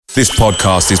This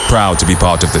podcast is proud to be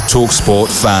part of the TalkSport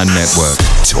Fan Network.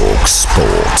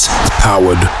 TalkSport.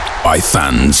 Powered by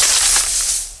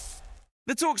fans.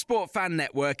 The TalkSport Fan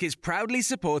Network is proudly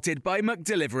supported by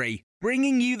McDelivery,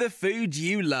 bringing you the food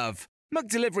you love.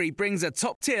 McDelivery brings a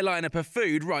top-tier lineup of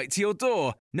food right to your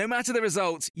door. No matter the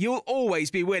result, you'll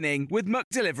always be winning with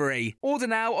McDelivery. Order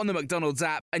now on the McDonald's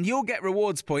app and you'll get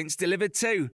rewards points delivered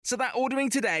too. So that ordering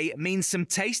today means some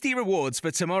tasty rewards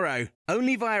for tomorrow.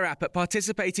 Only via app at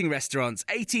participating restaurants.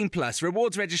 18 plus.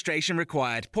 Rewards registration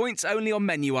required. Points only on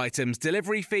menu items.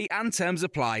 Delivery fee and terms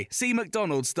apply. See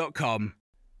mcdonalds.com.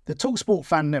 The TalkSport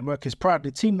Fan Network is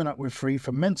proudly teaming up with Free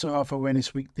for Mental Health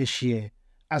Awareness Week this year.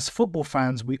 As football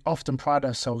fans, we often pride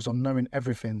ourselves on knowing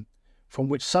everything, from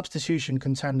which substitution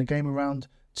can turn the game around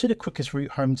to the quickest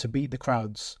route home to beat the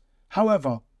crowds.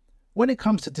 However, when it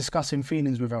comes to discussing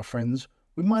feelings with our friends,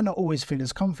 we might not always feel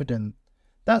as confident.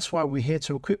 That's why we're here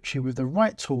to equip you with the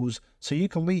right tools so you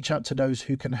can reach out to those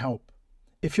who can help.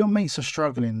 If your mates are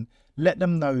struggling, let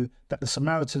them know that the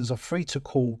Samaritans are free to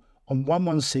call on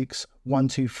 116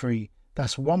 123.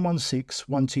 That's 116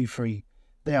 123.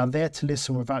 They are there to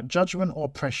listen without judgment or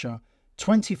pressure,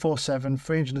 24/7,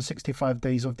 365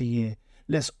 days of the year.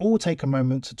 Let's all take a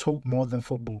moment to talk more than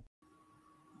football.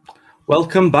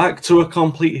 Welcome back to A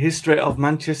Complete History of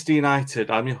Manchester United.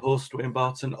 I'm your host, Wayne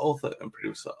Barton, author and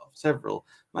producer of several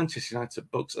Manchester United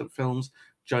books and films,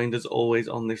 joined as always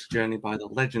on this journey by the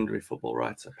legendary football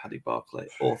writer Paddy Barclay,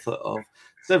 author of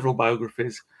several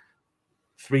biographies,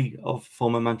 3 of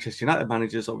former Manchester United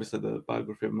managers, obviously the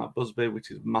biography of Matt Busby,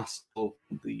 which is masterful,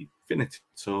 the Infinity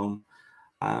Tome,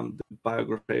 the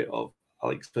biography of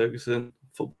Alex Ferguson,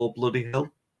 Football Bloody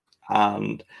Hell,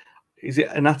 and is it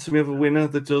Anatomy of a Winner,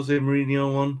 the Jose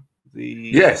Mourinho one?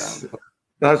 Yes,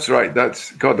 that's right.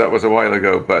 That was a while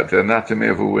ago, but Anatomy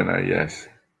of a Winner, yes.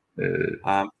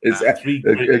 It's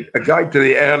a guide to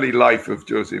the early life of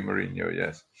Jose Mourinho,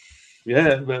 yes.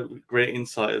 Yeah, great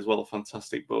insight as well. A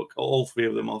fantastic book. All 3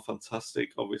 of them are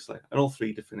fantastic, obviously, and all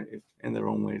 3 definitive in their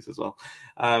own ways as well.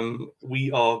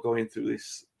 We are going through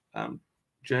this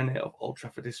journey of Old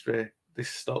Trafford history.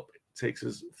 This stop takes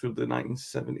us through the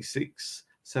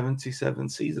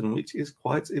 1976-77 season, which is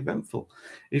quite eventful.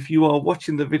 If you are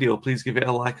watching the video, please give it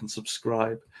a like and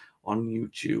subscribe on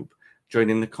YouTube. Join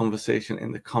in the conversation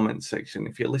in the comments section.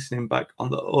 If you're listening back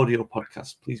on the audio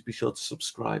podcast, please be sure to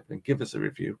subscribe and give us a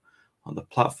review on the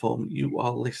platform you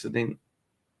are listening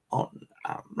on.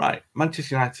 Right,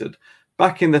 Manchester United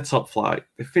back in the top flight.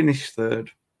 They finished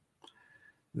 3rd.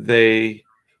 They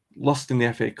lost in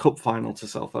the FA Cup final to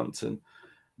Southampton,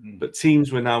 but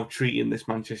teams were now treating this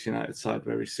Manchester United side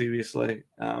very seriously.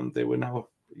 They were a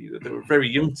very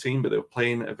young team, but they were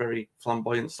playing a very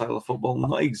flamboyant style of football.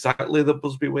 Not exactly the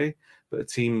Busby way, but a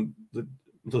team that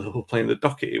were playing the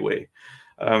Doherty way.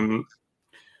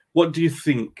 What do you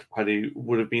think, Paddy,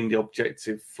 would have been the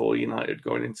objective for United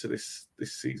going into this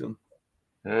season?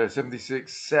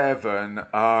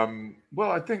 76-7.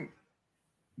 Well, I think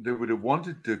they would have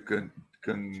wanted to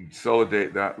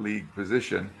consolidate that league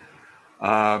position.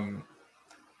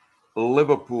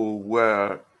 Liverpool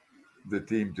were the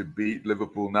team to beat.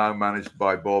 Liverpool, now managed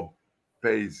by Bob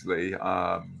Paisley,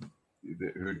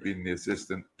 who'd been the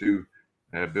assistant to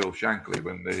Bill Shankly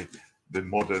when the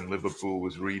modern Liverpool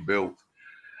was rebuilt.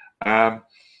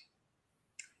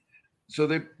 So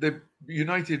they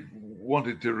United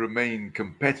wanted to remain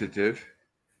competitive,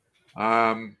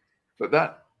 but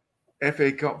that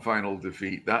FA Cup final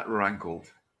defeat that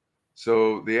rankled.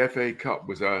 So the FA Cup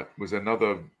was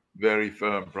another very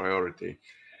firm priority.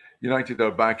 United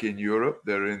are back in Europe.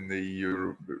 They're in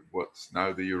what's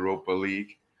now the Europa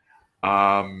League.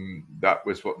 That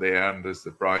was what they earned as the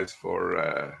prize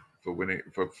for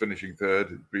finishing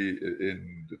 3rd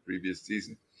in the previous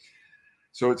season.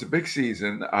 So it's a big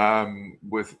season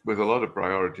with a lot of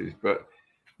priorities. But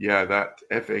yeah, that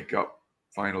FA Cup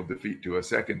final defeat to a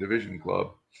 2nd division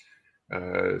club,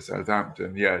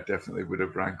 Southampton, definitely would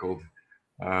have rankled.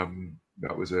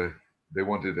 They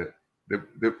wanted it.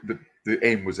 The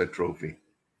aim was a trophy.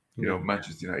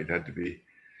 Manchester United had to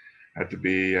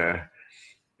be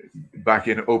back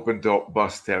in open top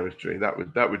bus territory. That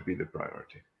would be the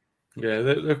priority. Yeah,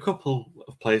 there are a couple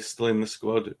of players still in the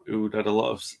squad who'd had a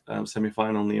lot of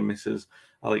semi-final near misses.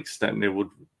 Alex Stepney would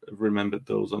have remembered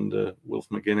those under Wilf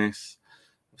McGuinness.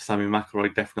 Sammy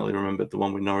McElroy definitely remembered the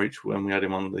one with Norwich when we had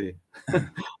him on the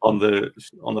on the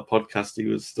podcast. He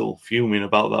was still fuming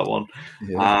about that one.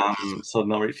 Yeah. So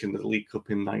Norwich in the League Cup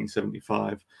in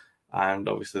 1975, and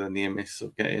obviously the near miss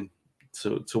of getting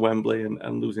to Wembley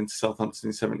and losing to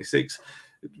Southampton in 76.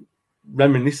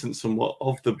 reminiscent somewhat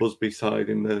of the Busby side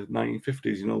in the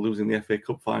 1950s, you know, losing the FA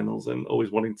Cup finals and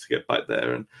always wanting to get back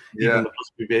there. And even the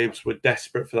Busby Babes were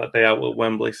desperate for that day out at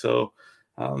Wembley. So,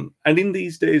 and in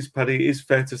these days, Paddy, it is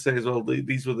fair to say as well,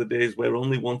 these were the days where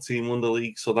only one team won the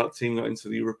league. So that team got into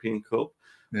the European Cup.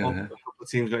 A couple of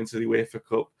teams got into the UEFA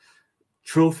Cup.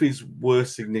 Trophies were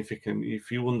significant.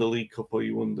 If you won the League Cup or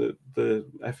you won the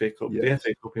FA Cup, the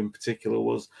FA Cup in particular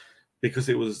was, because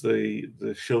it was the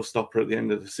showstopper at the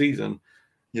end of the season.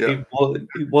 It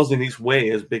was in its way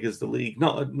as big as the league.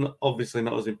 Not obviously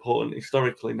not as important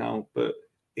historically now, but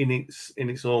in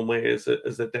its own way as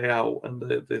a day out and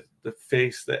the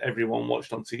face that everyone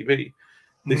watched on TV.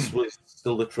 This was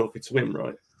still the trophy to win,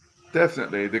 right?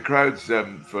 Definitely, the crowds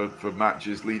for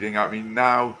matches leading up. I mean,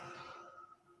 now,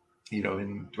 you know,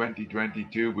 in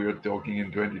 2022, we're talking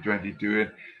in 2022,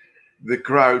 and the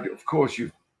crowd, of course,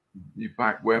 you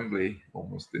back Wembley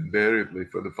almost invariably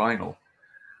for the final,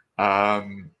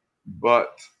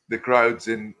 but the crowds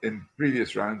in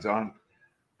previous rounds aren't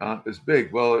as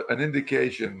big. Well, an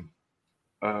indication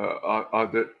are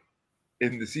that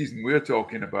in the season we're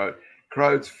talking about,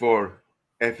 crowds for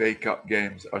FA Cup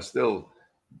games are still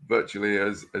virtually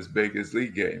as big as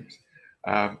league games.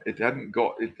 It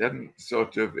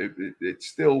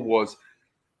still was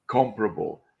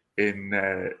comparable in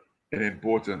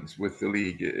importance with the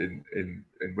league in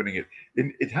winning it.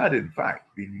 It had in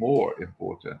fact been more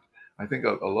important. I think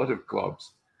a lot of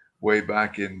clubs way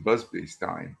back in Busby's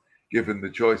time, given the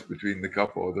choice between the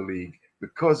cup or the league,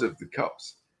 because of the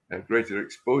cups, greater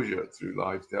exposure through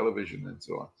live television and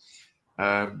so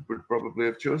on, would probably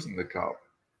have chosen the cup.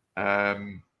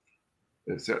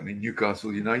 Certainly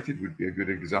Newcastle United would be a good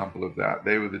example of that.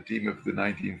 They were the team of the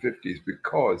 1950s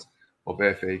because of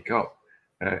FA Cup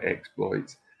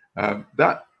exploits.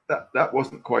 That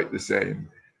wasn't quite the same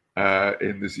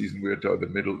in the season we were talking, the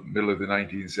middle of the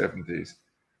 1970s.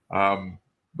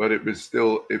 But it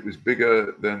was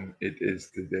bigger than it is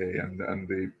today, and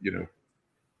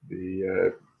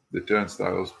the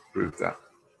turnstiles proved that.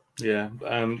 Yeah,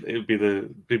 it would be the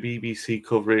BBC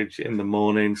coverage in the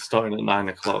morning, starting at 9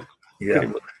 o'clock.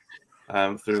 Yeah.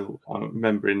 Through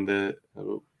remembering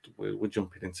we're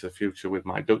jumping into the future with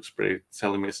Mike Duxbury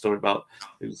telling me a story about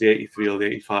it was the 83 or the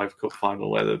 85 Cup final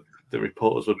where the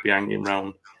reporters would be hanging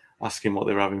around asking what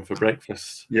they were having for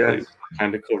breakfast. Yeah,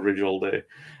 kind of coverage all day.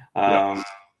 And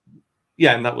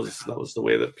that was the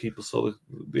way that people saw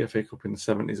the FA Cup in the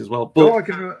 70s as well. But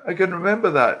I can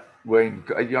remember that, Wayne.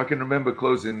 I can remember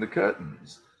closing the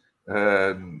curtains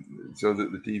so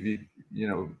that the TV,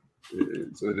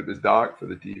 so that it was dark for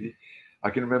the TV. I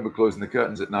can remember closing the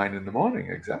curtains at 9 a.m.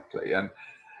 exactly, and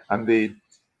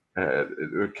there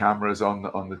were cameras on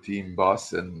the team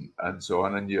bus and so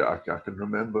on. And I can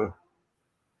remember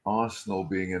Arsenal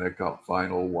being in a cup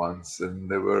final once, and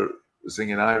they were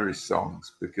singing Irish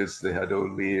songs because they had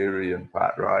O'Leary and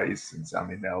Pat Rice and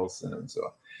Sammy Nelson and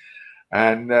so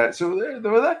on. And so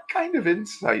there were that kind of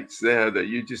insights there that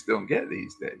you just don't get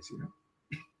these days,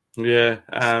 Yeah,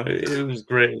 it was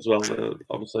great as well.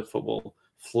 Obviously, football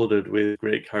flooded with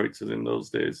great characters in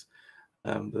those days.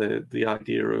 The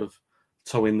idea of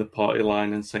towing the party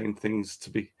line and saying things to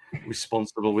be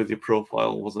responsible with your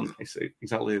profile wasn't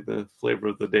exactly the flavour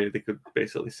of the day. They could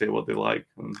basically say what they like,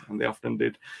 and they often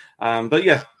did. But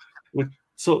yeah,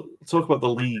 so talk about the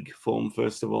league form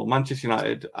first of all. Manchester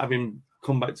United, having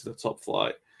come back to the top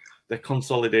flight, their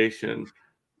consolidation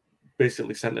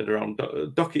basically centered around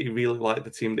Doherty. Really liked the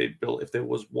team they'd built. If there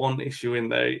was one issue in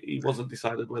there, he wasn't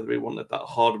decided whether he wanted that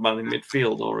hard man in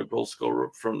midfield or a goal scorer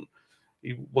up front.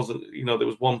 He wasn't, there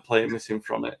was one player missing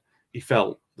from it. He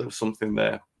felt there was something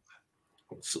there.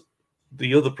 So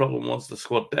the other problem was the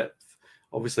squad depth.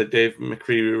 Obviously, Dave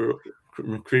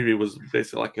McCreary was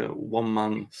basically like a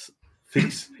one-man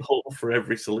fix hole for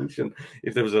every solution.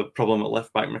 If there was a problem at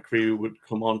left back, McCreary would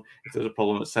come on. If there was a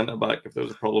problem at centre back, if there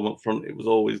was a problem up front, it was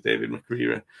always David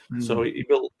McCreary. So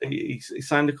he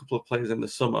signed a couple of players in the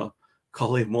summer,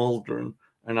 Colin Waldron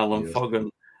and Alan Foggen,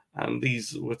 and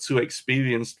these were two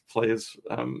experienced players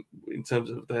in terms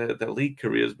of their league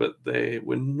careers, but they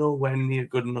were nowhere near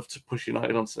good enough to push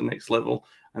United onto the next level.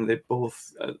 And they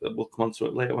both, we'll come on to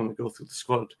it later when we go through the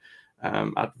squad,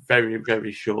 had very,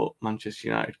 very short Manchester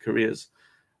United careers.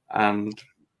 And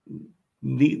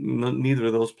neither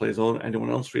of those players or anyone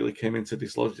else really came in to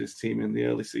dislodge this team in the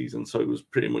early season. So it was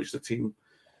pretty much the team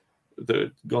that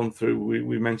had gone through.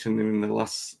 We mentioned them in the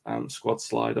last squad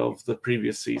slide of the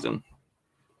previous season.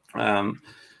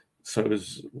 So it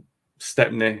was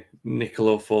Stepney,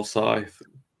 Niccolo Forsyth,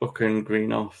 Buchan,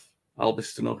 Greenough,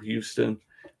 Albiston, Houston,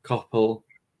 Coppell,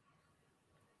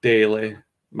 Daly,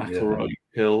 McElroy,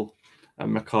 Hill,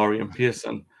 and Macari and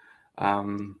Pearson.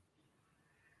 The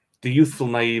youthful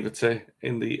naivety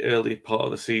in the early part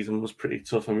of the season was pretty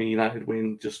tough. I mean, United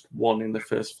win just one in the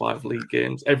first 5 league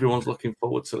games. Everyone's looking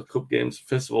forward to the cup games.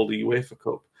 First of all, the UEFA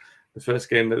Cup. The first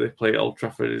game that they play at Old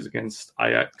Trafford is against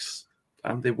Ajax,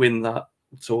 and they win that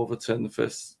to overturn the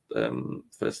first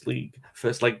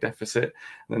leg deficit.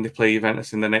 And then they play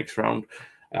Juventus in the next round.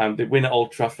 They win at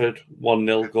Old Trafford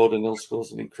 1-0. Gordon Hill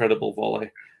scores an incredible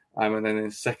volley. And then in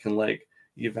the second leg,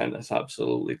 Juventus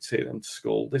absolutely take them to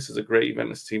school. This is a great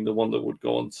Juventus team, the one that would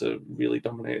go on to really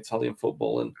dominate Italian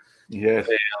football. And yes,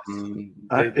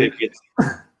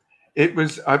 it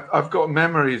was. I've got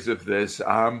memories of this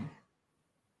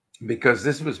because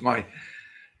this was my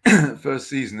first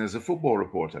season as a football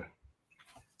reporter,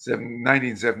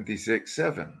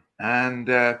 1976-7, and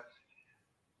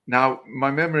now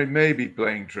my memory may be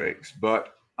playing tricks,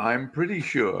 but I'm pretty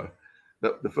sure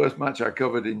that the first match I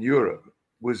covered in Europe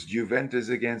was Juventus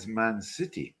against Man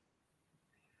City.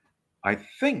 I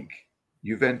think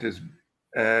Juventus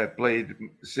played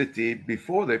City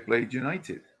before they played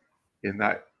United in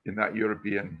that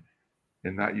European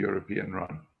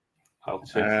run. I'll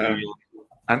take you.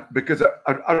 And because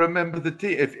I remember the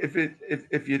team,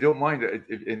 if you don't mind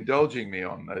indulging me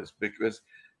on this, because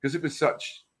it was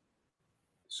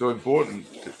so important.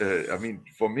 I mean,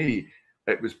 for me,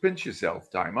 it was pinch yourself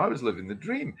time. I was living the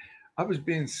dream. I was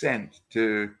being sent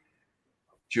to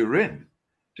Turin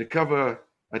to cover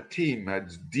a team that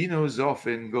had Dino Zoff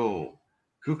in goal,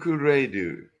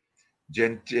 Cucurella,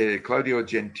 Claudio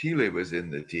Gentile was in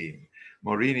the team.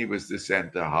 Morini was the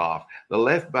centre half. The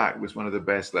left back was one of the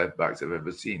best left backs I've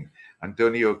ever seen,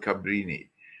 Antonio Cabrini.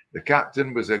 The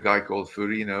captain was a guy called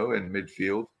Furino in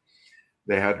midfield.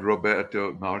 They had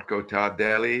Marco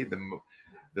Tardelli,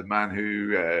 the man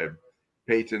who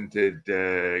patented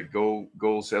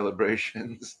goal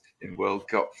celebrations in World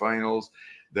Cup finals.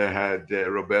 They had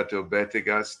Roberto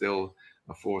Bettega, still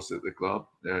a force at the club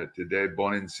today.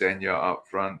 Boninsegna up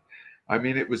front. I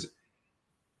mean, it was.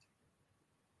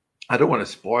 I don't want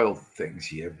to spoil things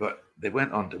here, but they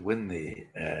went on to win the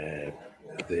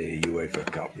UEFA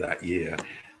Cup that year,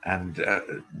 and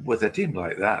with a team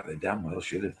like that, they damn well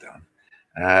should have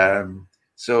done.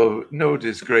 So no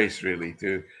disgrace really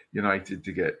to United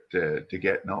to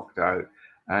get knocked out,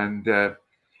 and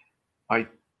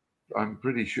I'm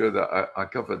pretty sure that I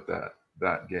covered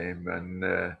that game,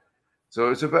 and so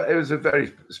it was a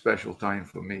very special time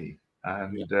for me,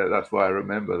 and that's why I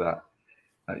remember that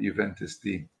Juventus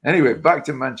team. Anyway, back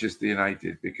to Manchester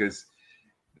United, because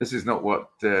this is not what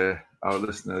our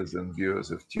listeners and viewers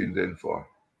have tuned in for.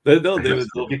 They'll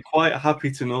be quite happy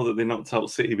to know that they knocked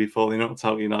out City before they knocked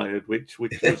out United, which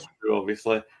was true,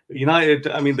 obviously. But United,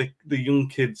 I mean, the young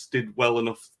kids did well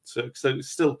enough to. So it was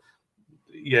still,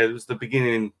 it was the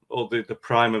beginning or the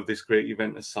prime of this great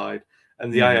Juventus side,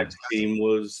 and the Ajax team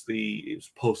was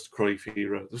post Cruyff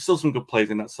era. There's still some good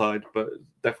players in that side, but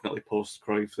definitely post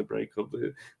Cruyff, the breakup.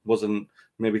 There wasn't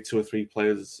maybe 2 or 3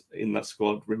 players in that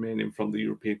squad remaining from the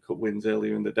European Cup wins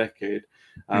earlier in the decade,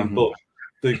 but.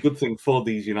 The good thing for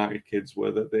these United kids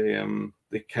were that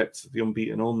they kept the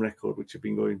unbeaten home record, which had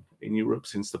been going in Europe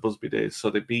since the Busby days. So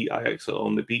they beat Ajax at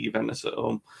home, they beat Juventus at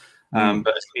home,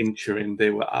 but in Turin they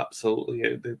were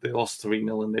absolutely they lost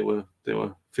 3-0 and they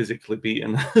were physically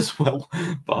beaten as well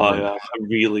by a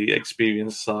really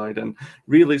experienced side. And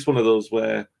really, it's one of those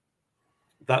where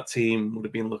this United team would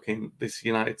have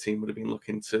been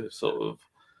looking to sort of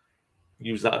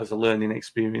use that as a learning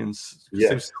experience.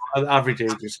 Yes. The average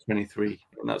age was 23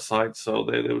 on that side, so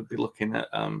they would be looking at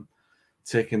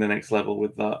taking the next level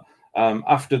with that. Around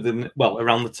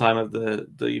the time of the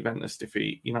Juventus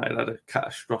defeat, United had a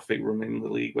catastrophic run in the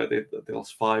league where they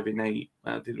lost 5 in 8.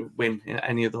 Didn't win in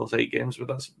any of those 8 games, but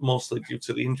that's mostly due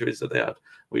to the injuries that they had,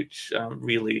 which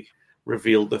really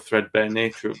revealed the threadbare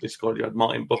nature of this squad. You had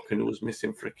Martin Buchan, who was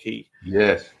missing for a key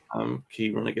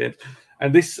run again.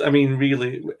 And this, I mean,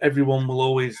 really, everyone will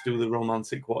always do the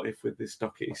romantic what if with this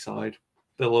Doherty side.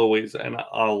 They'll always, and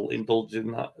I'll indulge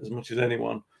in that as much as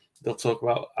anyone. They'll talk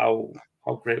about how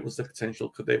great was the potential,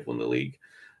 could they have won the league.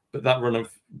 But that run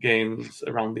of games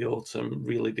around the autumn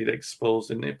really did expose,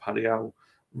 didn't it, Paddy, how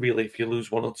really if you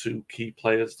lose 1 or 2 key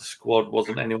players, the squad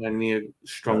wasn't anywhere near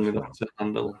strong enough to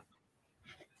handle.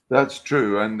 That's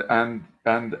true, and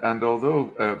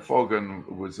although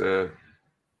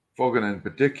Fogan in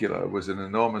particular was an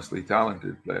enormously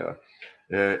talented player,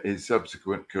 his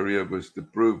subsequent career was to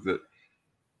prove that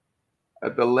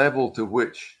at the level to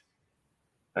which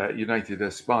United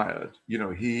aspired,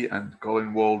 he and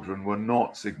Colin Waldron were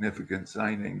not significant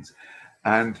signings,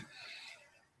 and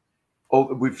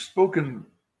we've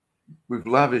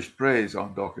lavished praise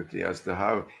on Doherty as to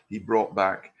how he brought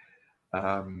back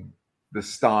the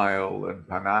style and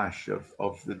panache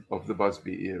of the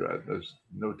Busby era. There's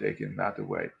no taking that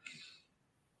away.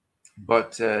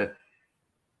 But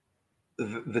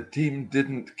the team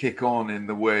didn't kick on in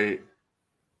the way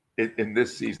in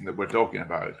this season that we're talking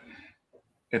about,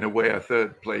 in a way a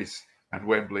third place and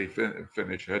Wembley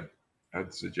finish had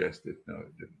suggested. No,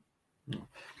 it didn't.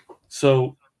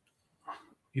 So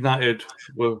United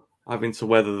were having to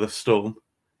weather the storm.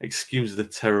 Excuse the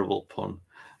terrible pun,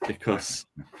 because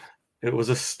it was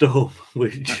a storm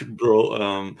which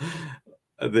brought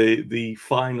the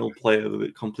final player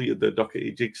that completed the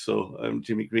Doherty jigsaw,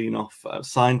 Jimmy Greenough,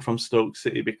 signed from Stoke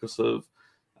City because of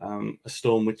a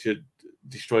storm which had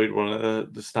destroyed one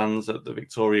of the stands at the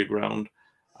Victoria Ground,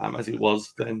 as it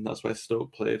was then. That's where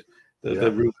Stoke played.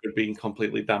 The roof had been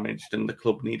completely damaged, and the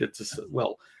club needed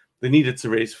to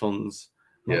raise funds,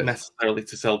 not necessarily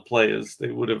to sell players.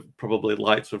 They would have probably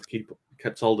liked to have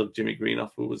kept hold of Jimmy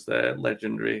Greenough, who was their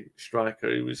legendary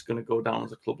striker, who was going to go down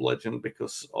as a club legend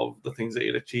because of the things that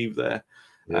he'd achieved there,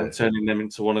 and turning them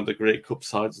into one of the great cup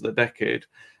sides of the decade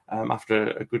after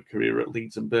a good career at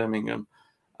Leeds and Birmingham.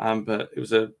 But it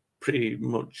was a pretty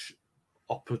much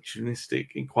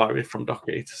opportunistic inquiry from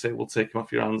Doherty to say, we'll take him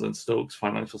off your hands, and Stoke's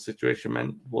financial situation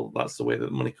meant, well, that's the way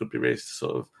that money could be raised to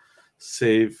sort of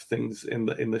save things in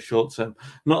the short term.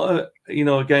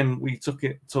 Again, we took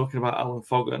it talking about Alan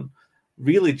Foggon.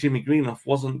 Really, Jimmy Greenough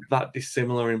wasn't that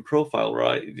dissimilar in profile,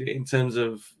 right? In terms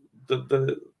of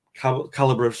the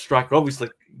caliber of striker. Obviously,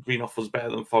 Greenough was better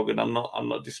than Foggon. I'm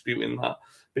not disputing that.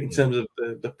 But in terms of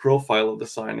the profile of the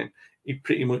signing, he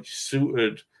pretty much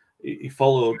suited. He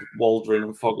followed Waldron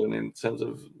and Foggon in terms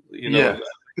of I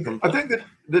think that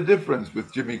the difference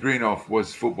with Jimmy Greenough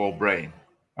was football brain.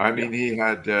 I mean, he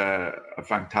had a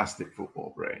fantastic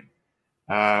football brain,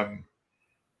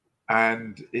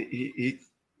 and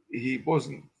he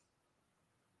wasn't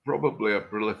probably a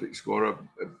prolific scorer.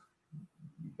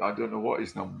 I don't know what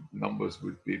his numbers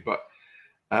would be, but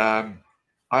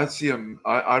I see him.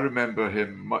 I remember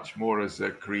him much more as a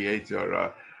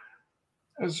creator,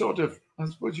 a sort of. I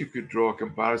suppose you could draw a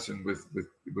comparison with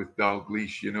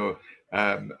Dalglish,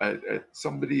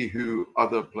 somebody who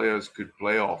other players could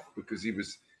play off because he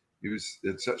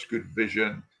had such good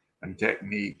vision and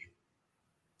technique.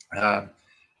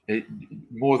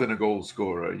 More than a goal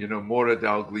scorer, more a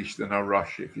Dalglish than a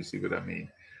Rush, if you see what I mean.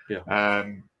 Yeah.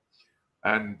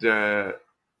 And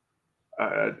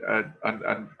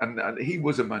he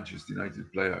was a Manchester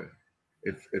United player.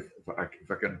 If I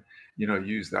can,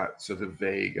 use that sort of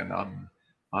vague and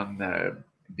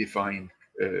undefined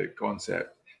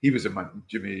concept,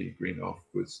 Jimmy Greenough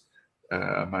was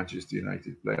a Manchester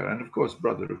United player, and of course,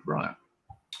 brother of Brian.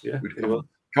 Yeah, would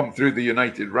come through the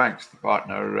United ranks to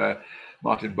partner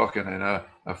Martin Buchan in a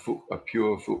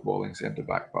pure footballing centre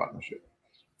back partnership.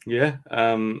 Yeah,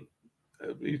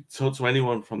 you talk to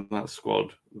anyone from that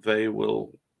squad, they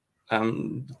will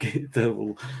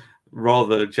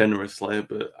rather generously,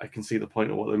 but I can see the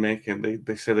point of what they're making.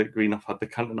 They say that Greenough had the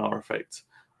Cantona effect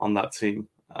on that team,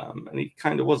 and he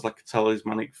kind of was like a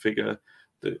talismanic figure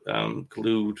that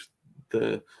glued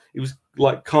he was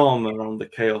like calm around the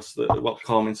chaos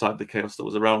calm inside the chaos that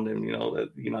was around him.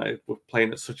 United were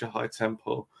playing at such a high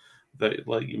tempo that,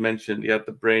 like you mentioned, he had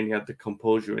the brain, he had the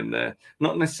composure in there,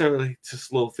 not necessarily to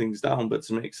slow things down, but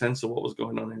to make sense of what was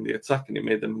going on in the attack, and it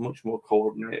made them a much more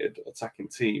coordinated attacking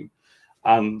team.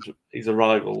 And his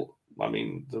arrival, I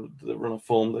mean, the run of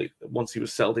form that once he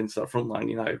was settled into that front line,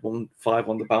 United won 5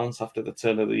 on the bounce after the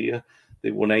turn of the year. They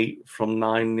won 8 from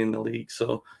 9 in the league.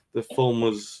 So the form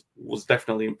was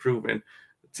definitely improving,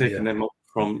 taking them up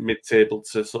from mid-table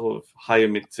to sort of higher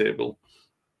mid-table.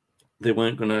 They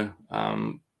weren't going to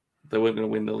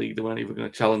win the league. They weren't even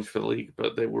going to challenge for the league,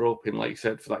 but they were hoping, like you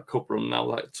said, for that cup run. Now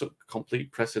that took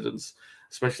complete precedence,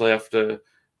 especially after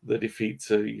the defeat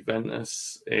to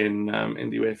Juventus in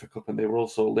the UEFA Cup, and they were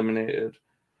also eliminated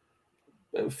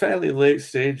fairly late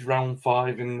stage, round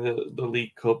 5 in the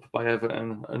League Cup by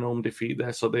Everton, an home defeat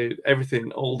there. So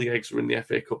all the eggs were in the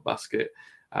FA Cup basket,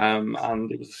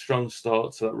 and it was a strong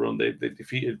start to that run. They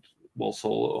defeated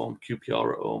Walsall at home,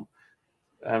 QPR at home.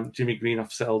 Jimmy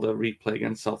Greenough settled a replay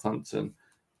against Southampton.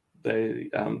 They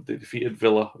defeated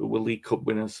Villa, who were League Cup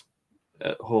winners,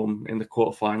 at home in the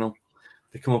quarter-final.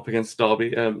 They come up against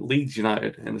Leeds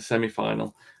United in the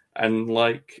semi-final, and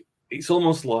it's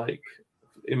almost like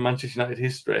in Manchester United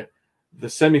history, the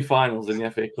semi-finals in the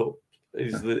FA Cup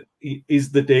is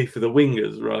the day for the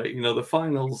wingers, right? The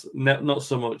finals not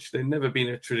so much. They've never been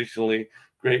a traditionally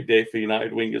great day for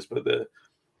United wingers, but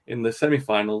in the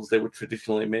semi-finals they would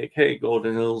traditionally make hay.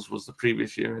 Gordon Hills was the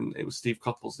previous year, and it was Steve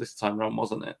Coppell this time around,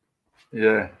 wasn't it?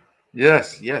 Yeah.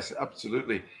 Yes,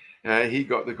 absolutely. He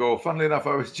got the goal. Funnily enough,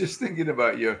 I was just thinking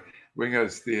about your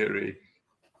wingers theory.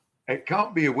 It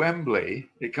can't be Wembley.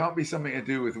 It can't be something to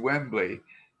do with Wembley,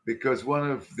 because one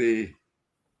of the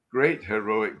great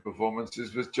heroic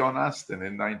performances was John Aston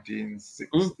in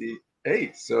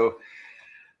 1968. So,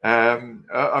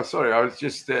 sorry, I was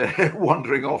just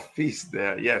wandering off feast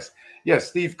there. Yes,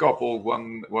 Steve Coppell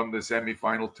won the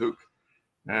semi-final, took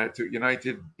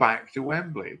United back to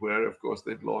Wembley, where of course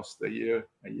they'd lost a year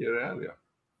earlier.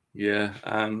 Yeah,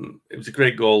 it was a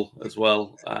great goal as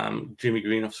well. Jimmy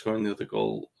Greenough scoring the other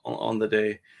goal on the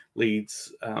day.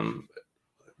 Leeds,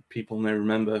 people may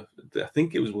remember, I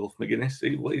think it was Wilf McGuinness.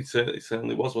 It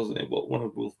certainly was, wasn't it? One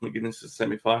of Wilf McGuinness's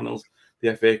semi-finals,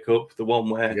 the FA Cup, the one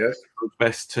where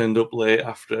Best turned up late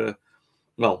after.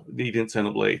 Well, he didn't turn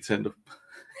up late. He turned up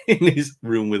in his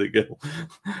room with a girl,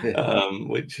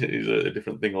 which is a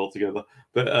different thing altogether.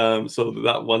 But so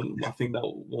that one, I think that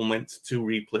one went to 2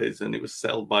 replays, and it was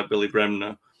settled by Billy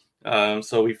Bremner.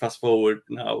 So we fast forward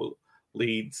now,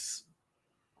 Leeds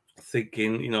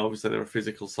thinking, obviously they're a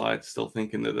physical side, still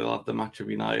thinking that they'll have the match of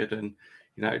United, and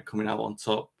United coming out on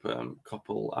top,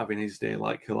 Coppell having his day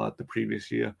like he'll had the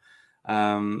previous year.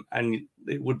 And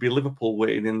it would be Liverpool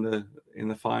waiting in the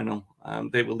final.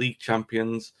 They were league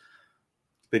champions.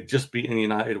 They'd just beaten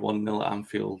United 1-0 at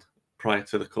Anfield prior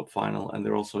to the cup final, and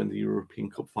they're also in the European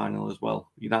Cup final as well.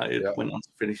 United went on to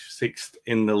finish 6th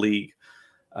in the league.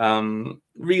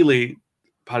 Really,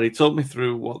 Paddy, talk me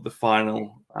through what the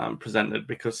final presented,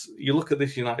 because you look at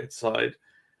this United side.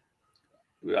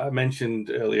 I mentioned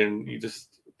earlier, and you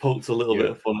just poked a little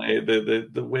bit of fun at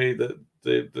it, the way that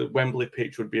the Wembley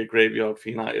pitch would be a graveyard for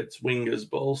United's wingers,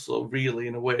 but also really,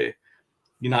 in a way,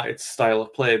 United's style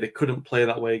of play. They couldn't play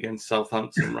that way against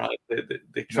Southampton, right?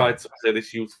 They tried to play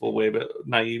this youthful way, but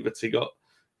naivety got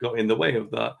in the way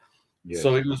of that. Yes.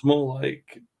 So it was more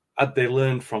like, had they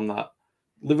learned from that?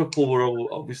 Liverpool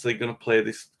were obviously going to play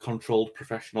this controlled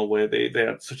professional way. They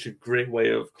had such a great way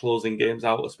of closing games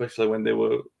out, especially when they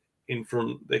were in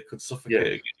front. They could suffocate a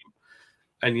game.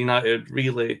 And United,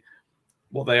 really,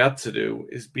 what they had to do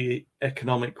is be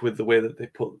economic with the way that they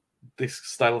put this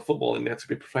style of football in. They had to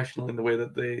be professional in the way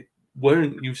that they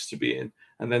weren't used to being,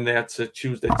 and then they had to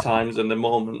choose their times and the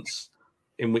moments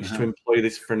in which to employ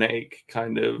this frenetic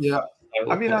kind of. Yeah,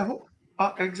 I mean, I hope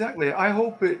exactly. I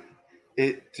hope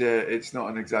it's not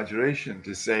an exaggeration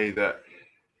to say that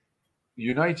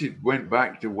United went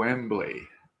back to Wembley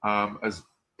as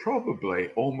probably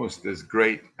almost as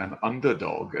great an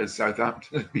underdog as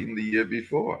Southampton had been the year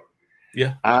before.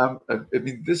 Yeah, I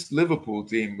mean, this Liverpool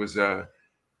team was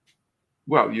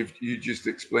well, you just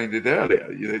explained it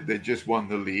earlier. They just won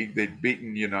the league. They'd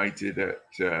beaten United at,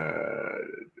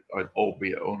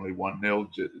 albeit only 1-0,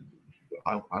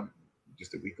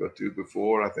 just a week or two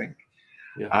before, I think.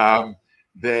 Yeah.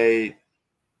 They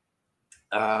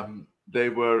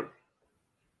were,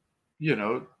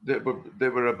 they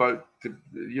were about to,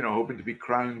 hoping to be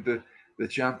crowned the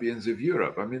champions of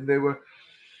Europe. I mean, they were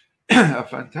a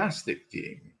fantastic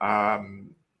team.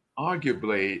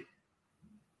 Arguably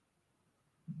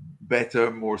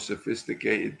better, more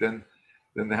sophisticated than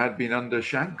they had been under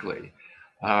Shankly,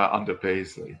 under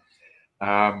Paisley.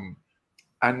 And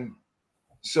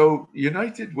so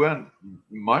United weren't,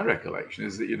 my recollection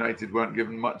is that United weren't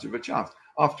given much of a chance.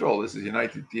 After all, this is a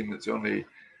United team that's only,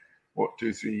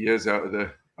 2-3 years out of the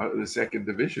second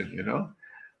division,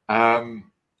 and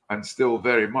still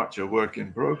very much a work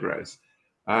in progress.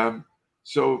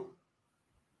 So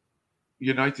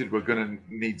United were going to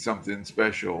need something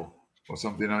special or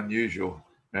something unusual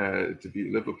to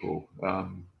beat Liverpool.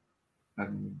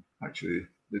 And actually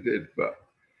they did, but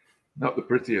not the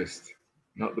prettiest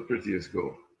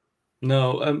goal.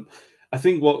 No, I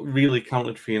think what really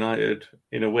counted for United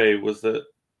in a way was that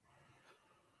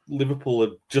Liverpool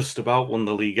had just about won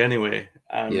the league anyway.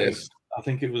 And yes. I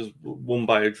think it was won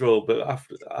by a draw, but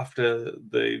after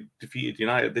they defeated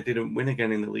United, they didn't win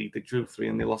again in the league. They drew 3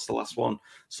 and they lost the last one.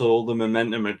 So all the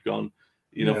momentum had gone,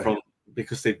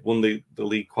 because they'd won the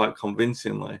league quite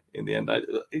convincingly in the end.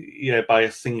 By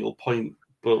a single point,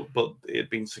 but it had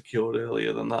been secured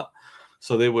earlier than that.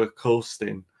 So they were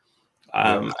coasting.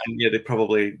 And they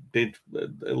probably did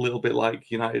a little bit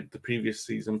like United the previous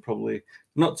season, probably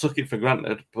not took it for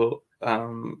granted, but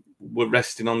were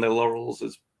resting on their laurels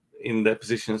as in their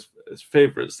position as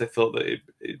favourites. They thought that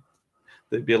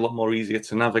they'd be a lot more easier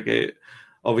to navigate.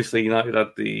 Obviously, United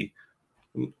had the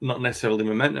not necessarily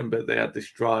momentum, but they had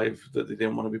this drive that they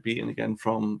didn't want to be beaten again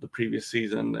from the previous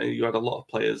season. You had a lot of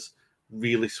players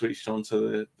really switched on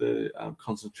to the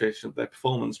concentration of their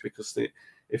performance, because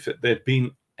if there'd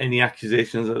been any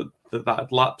accusations that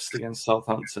had lapsed against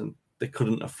Southampton, they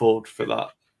couldn't afford for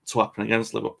that to happen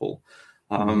against Liverpool.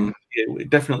 It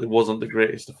definitely wasn't the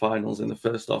greatest of finals in the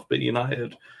first half, but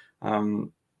United,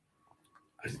 you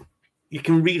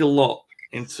can read a lot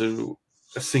into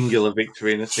a singular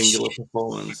victory and a singular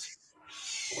performance.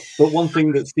 But one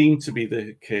thing that seemed to be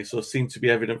the case, or seemed to be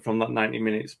evident from that 90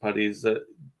 minutes, Paddy, is that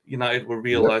United were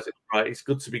realising, right, it's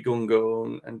good to be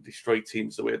gung-ho and destroy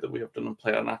teams the way that we have done and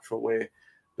play our natural way.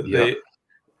 But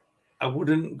I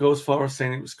wouldn't go as far as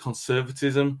saying it was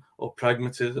conservatism or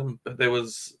pragmatism, but there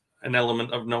was an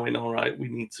element of knowing, all right, we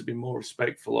need to be more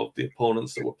respectful of the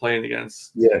opponents that we're playing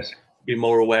against. Yes. Be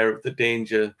more aware of the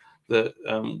danger that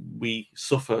we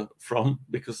suffer from,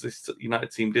 because this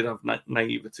United team did have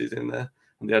naiveties in there,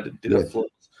 and they did have flaws.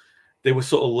 They were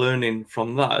sort of learning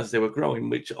from that as they were growing,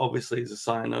 which obviously is a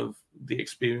sign of the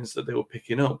experience that they were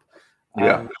picking up.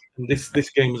 And this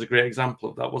game was a great example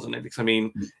of that, wasn't it? Because, I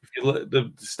mean, if you look,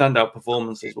 the standout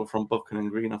performances were from Buchan and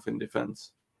Greenough in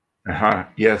defence.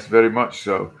 Yes, very much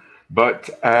so. But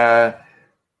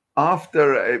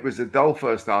after it was a dull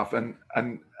first half, and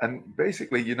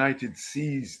basically United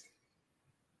seized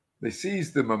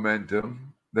the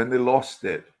momentum, then they lost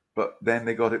it, but then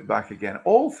they got it back again.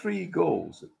 All 3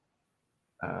 goals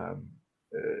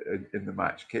in the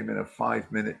match came in a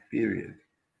 5-minute period.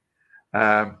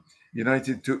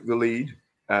 United took the lead.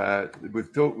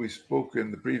 We spoke in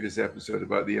the previous episode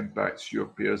about the impact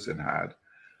Stuart Pearson had,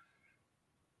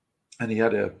 and he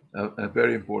had a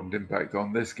very important impact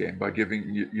on this game by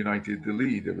giving United the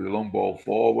lead. There was a long ball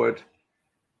forward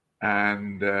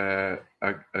and a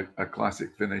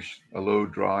classic finish, a low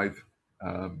drive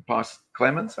past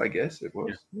Clemens, I guess it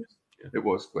was. Yeah. It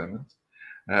was Clemens.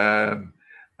 I'm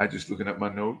just looking at my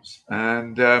notes.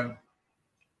 And the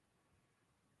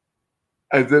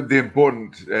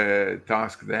important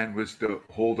task then was to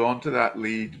hold on to that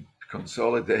lead,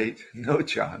 consolidate. No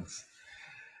chance.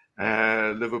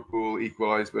 Liverpool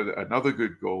equalised with another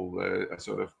good goal, a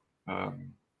sort of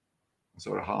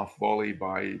half volley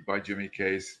by Jimmy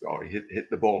Case, or he hit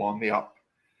the ball on the up.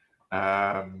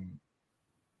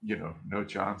 No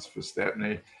chance for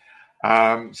Stepney.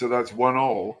 So that's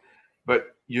 1-1.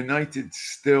 But United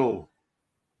still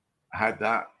had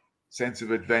that sense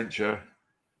of adventure.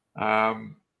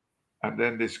 And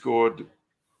then they scored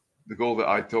the goal that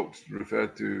I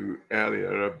referred to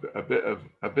earlier,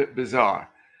 a bit bizarre.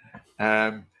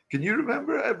 Can you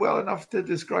remember it well enough to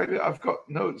describe it? I've got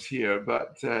notes here,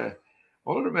 but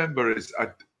all I remember is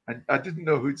I didn't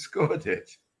know who'd scored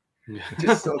it. I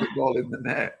just saw the ball in the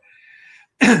net.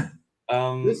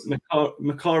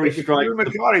 Macari strikes.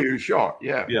 Macari who shot,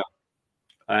 yeah.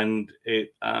 And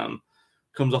it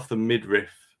comes off the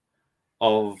midriff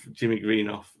of Jimmy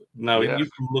Greenough. Now, you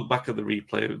can look back at the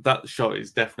replay. That shot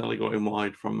is definitely going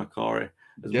wide from Macari.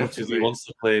 As much as he wants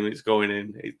to claim it's going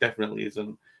in, it definitely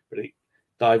isn't. But it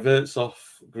diverts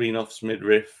off Greenoff's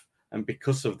midriff, and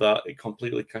because of that, it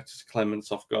completely catches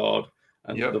Clements off guard,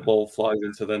 and the ball flies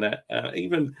into the net.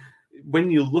 Even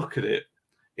when you look at it,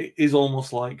 it is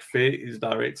almost like fate is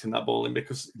directing that ball in,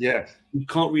 because you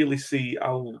can't really see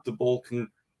how the ball can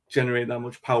generate that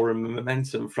much power and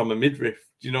momentum from a midriff.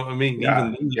 Do you know what I mean?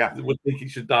 Even you would think it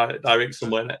should direct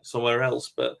somewhere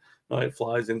else, but no, it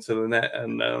flies into the net.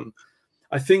 And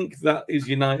I think that is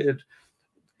United.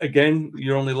 Again,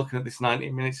 you're only looking at this 90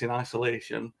 minutes in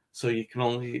isolation, so you can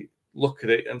only look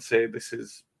at it and say this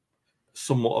is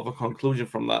somewhat of a conclusion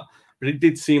from that. But it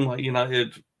did seem like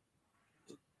United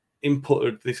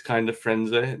inputted this kind of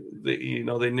frenzy.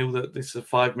 They knew that this is a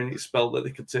 5-minute spell that they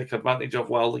could take advantage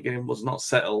of while the game was not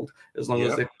settled, as long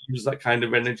as they used that kind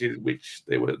of energy, which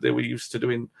they were used to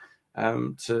doing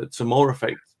to more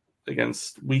effect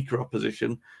against weaker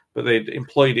opposition. But they'd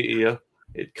employed it here.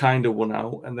 It kind of won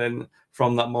out, and then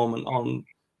from that moment on,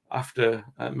 after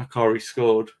Macari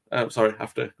scored,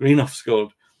 after Greenough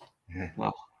scored,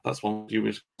 well, that's one you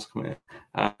was coming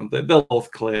in. They'll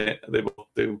both clear it. They both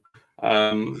do.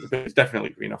 But it's definitely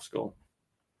Greenoff's goal.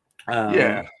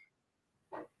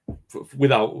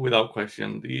 Without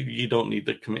question, you don't need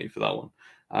the committee for that one.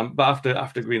 But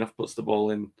after Greenough puts the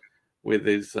ball in with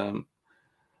his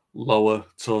lower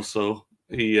torso,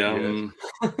 United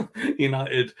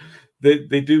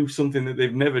they do something that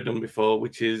they've never done before,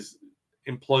 which is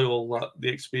employ all the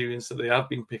experience that they have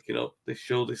been picking up. They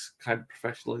show this kind of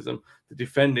professionalism. The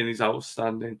defending is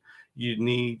outstanding. You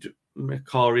need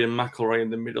Macari and McElroy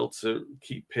in the middle to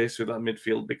keep pace with that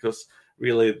midfield, because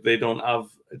really they don't have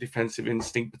a defensive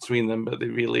instinct between them, but they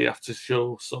really have to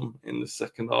show some in the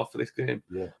second half of this game,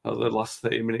 the last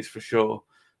 30 minutes for sure.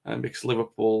 Because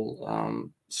Liverpool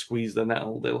squeeze the net,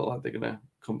 they look like they're going to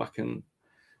come back and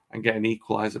get an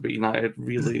equaliser. But United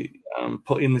really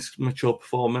put in this mature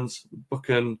performance.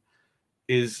 Buchan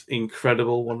is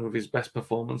incredible, one of his best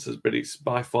performances, but it's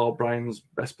by far Brian's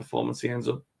best performance. He ends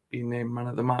up being named man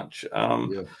of the match.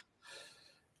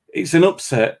 It's an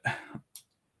upset,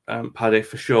 Paddy,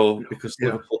 for sure, because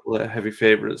Liverpool are heavy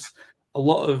favourites. A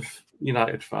lot of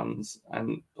United fans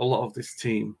and a lot of this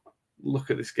team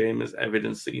look at this game as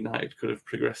evidence that United could have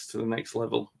progressed to the next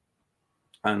level.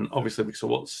 And obviously, because of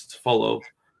what's to follow,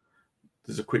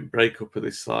 there's a quick breakup of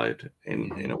this side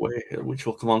in a way, which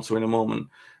we'll come on to in a moment.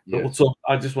 But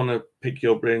I just want to pick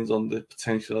your brains on the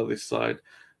potential of this side.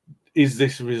 Is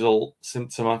this result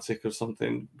symptomatic of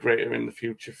something greater in the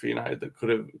future for United that could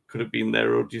have been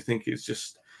there, or do you think it's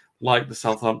just like the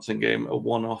Southampton game, a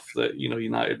one-off that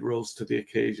United rose to the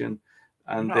occasion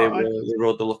and they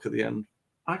rode the luck at the end?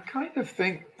 I kind of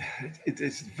think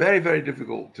it's very, very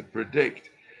difficult to predict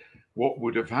what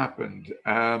would have happened,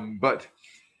 but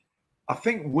I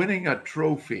think winning a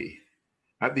trophy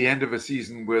at the end of a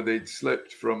season where they'd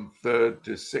slipped from 3rd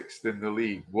to 6th in the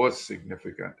league was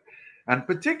significant. And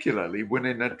particularly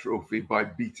winning a trophy by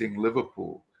beating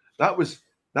Liverpool. That was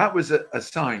a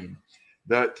sign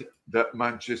that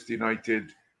Manchester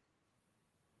United,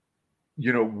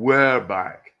 were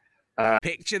back.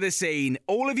 Picture the scene.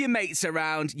 All of your mates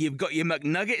around, you've got your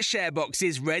McNugget share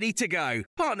boxes ready to go.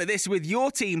 Partner this with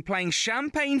your team playing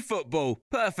champagne football.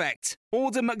 Perfect.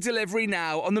 Order McDelivery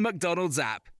now on the McDonald's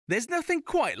app. There's nothing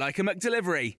quite like a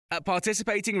McDelivery. At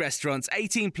participating restaurants,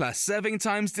 18 plus, serving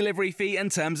times, delivery fee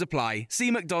and terms apply.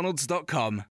 See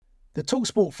mcdonalds.com. The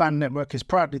TalkSport Fan Network is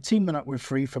proudly teaming up with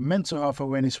Free for Mental Health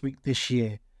Awareness Week this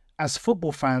year. As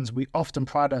football fans, we often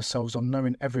pride ourselves on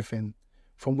knowing everything,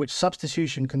 from which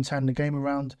substitution can turn the game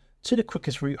around to the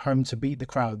quickest route home to beat the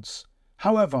crowds.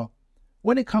 However,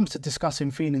 when it comes to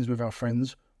discussing feelings with our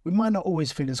friends, we might not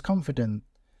always feel as confident.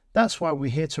 That's why we're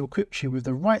here to equip you with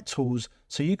the right tools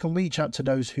so you can reach out to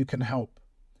those who can help.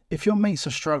 If your mates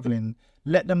are struggling,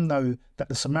 let them know that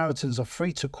the Samaritans are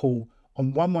free to call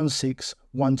on 116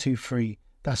 123.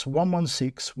 That's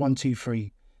 116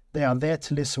 123. They are there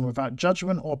to listen without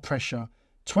judgment or pressure,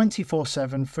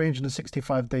 24/7,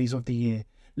 365 days of the year.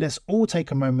 Let's all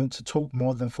take a moment to talk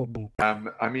more than football.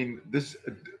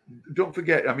 Don't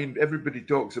forget, everybody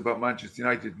talks about Manchester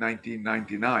United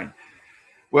 1999.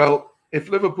 Well, if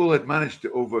Liverpool had managed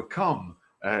to overcome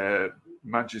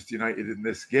Manchester United in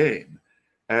this game,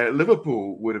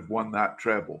 Liverpool would have won that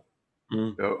treble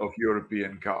of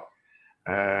European Cup,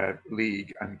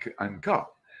 League and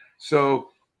Cup.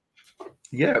 So,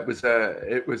 yeah, it was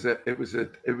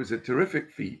a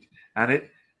terrific feat, and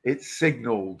it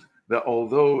signalled that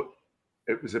although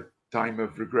it was a time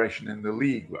of regression in the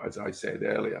league, as I said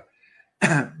earlier,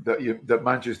 that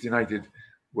Manchester United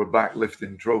were back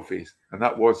lifting trophies, and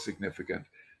that was significant.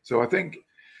 So I think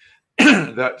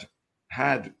that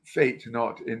had fate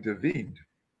not intervened,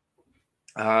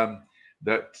 in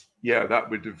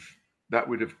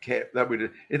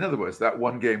other words, that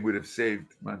one game would have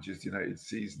saved Manchester United's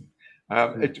season.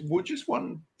 Just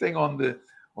one thing on the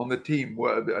team,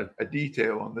 a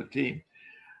detail on the team.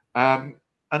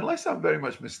 Unless I'm very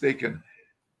much mistaken,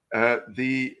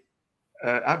 the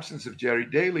absence of Jerry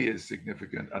Daly is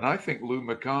significant, and I think Lou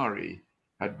Macari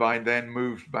had by then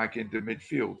moved back into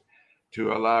midfield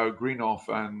to allow Greenoff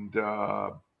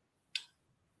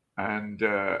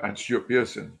and Stuart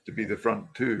Pearson to be the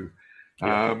front two.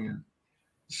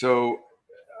 So,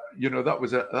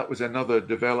 that was another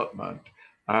development.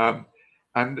 And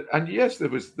yes, there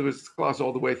was class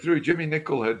all the way through. Jimmy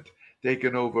Nicholl had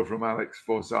taken over from Alex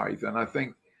Forsyth, and I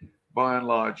think by and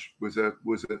large was an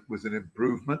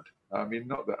improvement. I mean,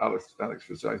 not that Alex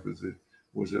Forsyth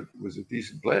was a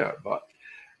decent player, but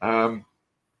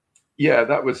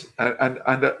that was and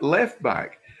at left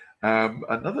back,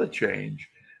 another change.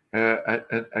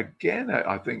 And again,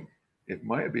 I think it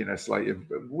might have been a slight.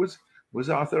 Was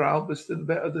Arthur Albiston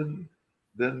better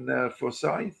than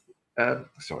Forsyth?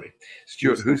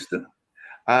 Stuart Houston.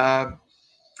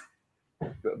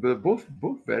 They're both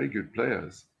very good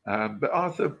players. But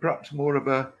Arthur perhaps more of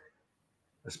a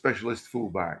specialist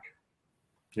fullback.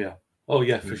 Yeah. Oh,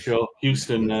 yeah, for sure.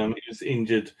 Houston, he was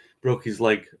injured, broke his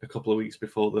leg a couple of weeks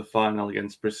before the final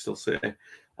against Bristol City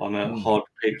on a hard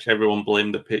pitch. Everyone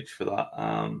blamed the pitch for that.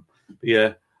 But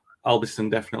yeah, Albiston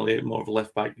definitely more of a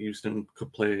left back. Houston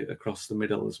could play across the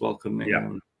middle as well, couldn't he?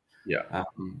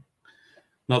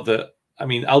 Not that. I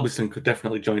mean, Albiston could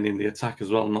definitely join in the attack as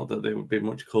well. Not that there would be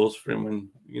much cause for him when,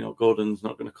 Gordon's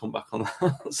not going to come back on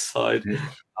that side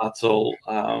at all.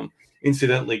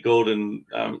 Incidentally, Gordon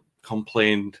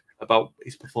complained about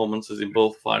his performances in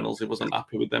both finals. He wasn't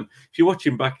happy with them. If you watch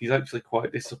him back, he's actually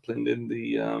quite disciplined in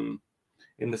the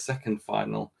second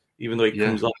final, even though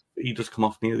he does come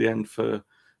off near the end for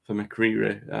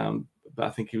McCreary. but I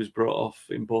think he was brought off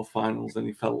in both finals,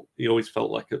 and he always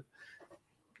felt like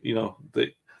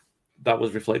that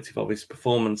was reflective of his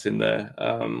performance in there,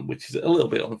 which is a little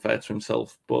bit unfair to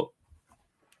himself, but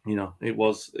it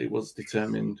was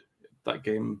determined, that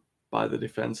game, by the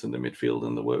defense and the midfield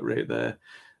and the work rate there.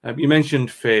 You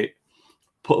mentioned Fate.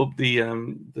 Put up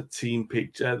the team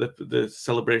picture, the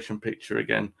celebration picture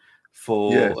again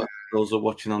for those who are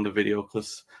watching on the video,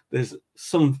 because there's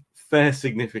some fair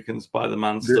significance by the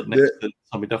man stood next to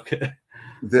Tommy Docherty.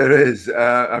 There is.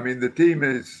 The team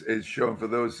is shown, for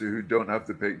those who don't have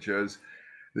the pictures.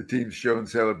 The team's shown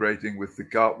celebrating with the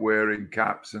cup, wearing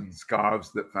caps and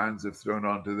scarves that fans have thrown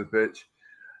onto the pitch,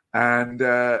 and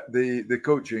the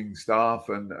coaching staff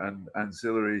and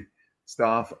ancillary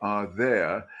staff are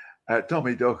there.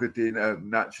 Tommy Docherty,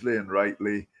 naturally and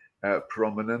rightly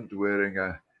prominent, wearing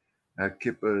a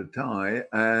kipper tie,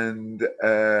 and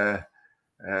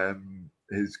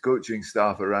his coaching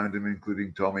staff around him,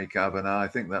 including Tommy Kavanagh. I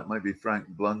think that might be Frank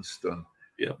Blunstone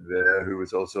there, who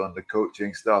was also on the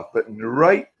coaching staff. But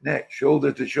right next,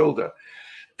 shoulder to shoulder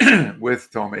with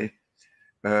Tommy,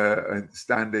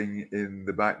 standing in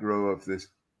the back row of this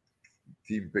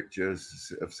team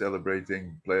pictures of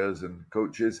celebrating players and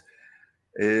coaches,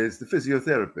 is the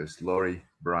physiotherapist, Laurie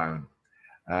Brown.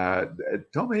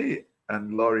 Tommy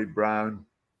and Laurie Brown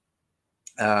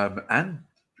and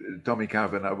Tommy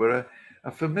Kavanagh were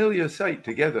a familiar sight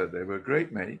together. They were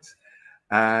great mates.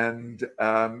 And,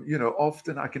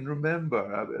 often I can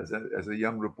remember as a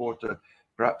young reporter,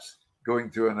 perhaps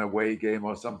going to an away game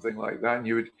or something like that, and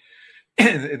you would,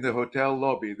 in the hotel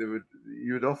lobby,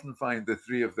 you would often find the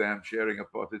three of them sharing a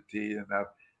pot of tea and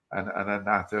a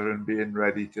natter, and being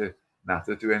ready to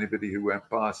natter to anybody who went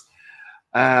past.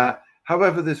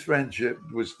 However, this friendship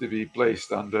was to be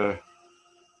placed under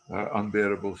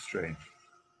unbearable strain.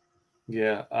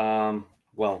 Yeah.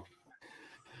 Well,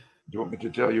 do you want me to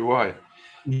tell you why?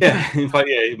 Yeah. In fact,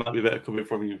 it might be better coming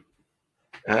from you.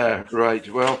 Right.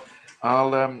 Well,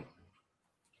 I'll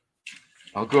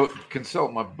go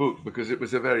consult my book, because it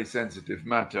was a very sensitive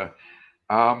matter.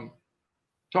 Tommy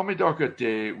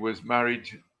Docherty was married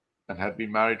and had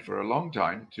been married for a long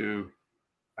time to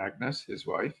Agnes, his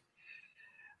wife,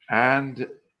 and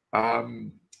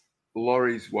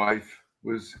Laurie's wife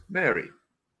was Mary.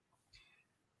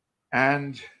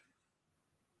 And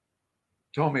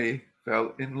Tommy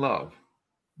fell in love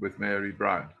with Mary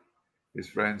Brown, his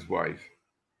friend's wife.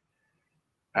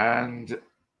 And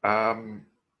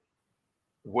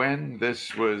when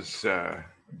this was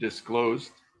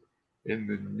disclosed in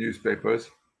the newspapers,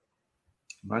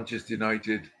 Manchester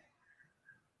United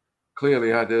clearly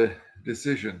had a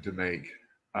decision to make.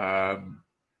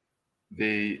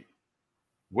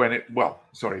 When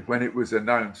it was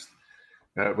announced,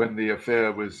 when the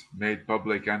affair was made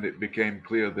public and it became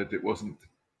clear that it wasn't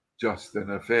just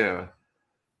an affair,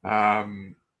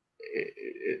 and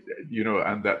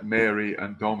that Mary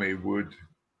and Tommy would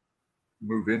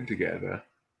move in together,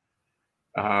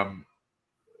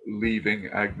 leaving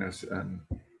Agnes and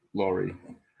Laurie.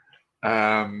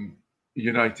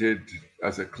 United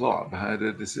as a club had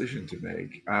a decision to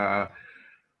make,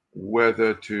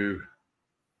 whether to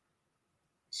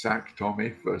sack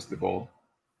Tommy, first of all.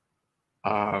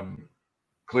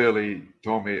 Clearly,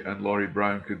 Tommy and Laurie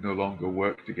Brown could no longer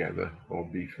work together or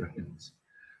be friends.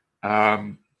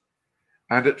 And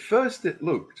at first it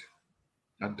looked,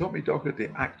 and Tommy Docherty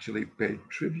actually paid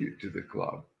tribute to the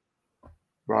club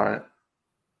by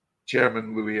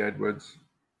Chairman Louis Edwards,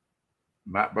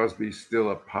 Matt Busby,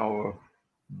 still a power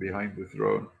behind the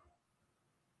throne.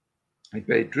 He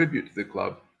paid tribute to the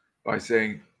club by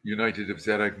saying, United have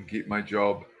said I can keep my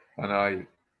job, and I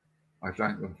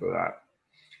thank them for that.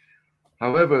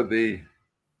 However, the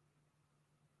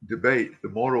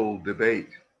moral debate,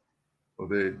 or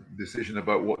the decision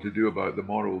about what to do about the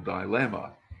moral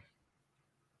dilemma,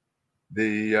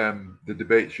 the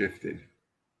debate shifted.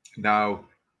 Now,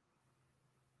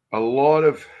 a lot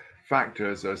of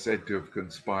factors are said to have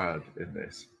conspired in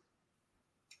this.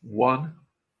 One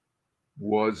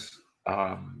was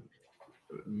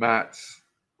Matt's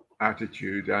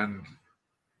attitude, and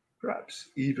perhaps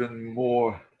even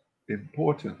more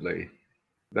importantly,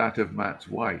 that of Matt's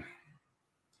wife.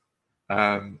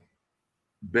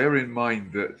 Bear in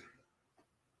mind that,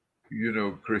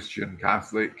 Christian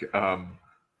Catholic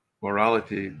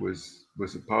morality was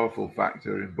a powerful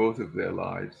factor in both of their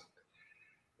lives.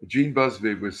 Jean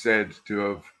Busby was said to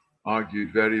have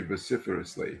argued very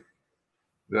vociferously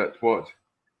that what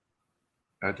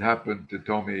had happened to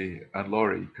Tommy and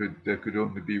Laurie there could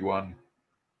only be one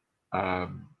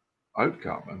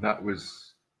outcome, and that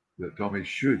was that Tommy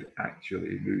should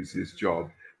actually lose his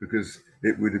job, because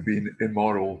it would have been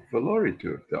immoral for Laurie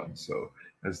to have done so,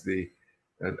 as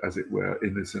it were,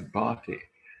 innocent party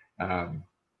in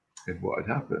what had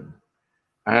happened.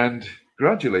 And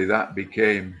gradually that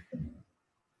became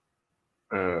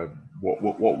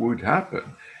what would happen.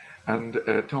 And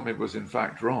Tommy was in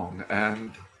fact wrong,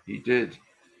 and he did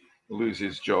lose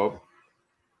his job.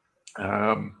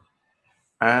 And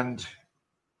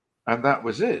that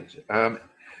was it.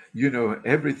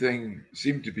 Everything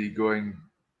seemed to be going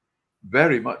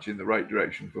very much in the right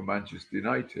direction for Manchester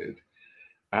United.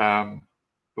 But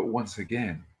once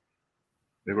again,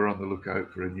 they were on the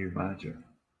lookout for a new manager.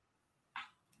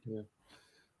 Yeah.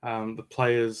 The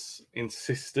players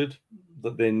insisted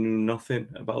that they knew nothing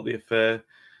about the affair,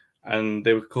 and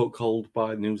they were caught cold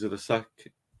by news of the sack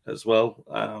as well.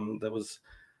 There was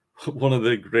one of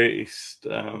the greatest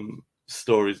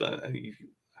stories. I think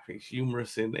it's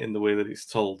humorous in the way that it's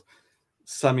told.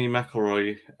 Sammy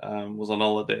McElroy was on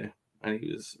holiday, and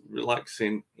he was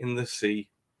relaxing in the sea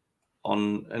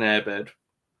on an airbed,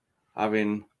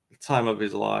 having the time of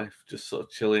his life, just sort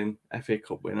of chilling. FA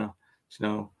Cup winner,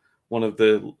 one of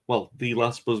the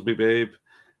last Busby babe.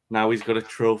 Now he's got a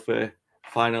trophy.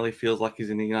 Finally feels like he's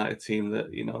in a United team that,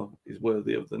 is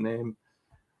worthy of the name.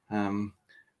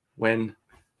 When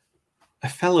a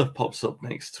fella pops up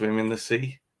next to him in the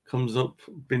sea, comes up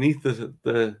beneath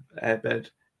the airbed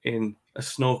in a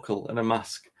snorkel and a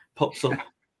mask, pops up.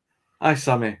 Hi,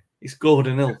 Sammy. It's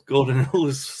Gordon Hill. Gordon Hill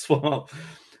has swum up.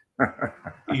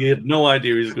 He had no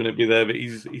idea he was going to be there, but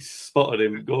he's spotted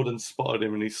him. Gordon spotted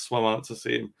him, and he swam out to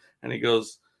see him. And he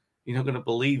goes, "You're not going to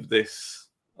believe this.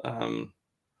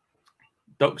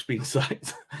 Doc's been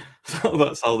sacked." So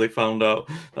that's how they found out.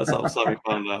 That's how Sammy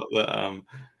found out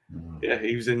that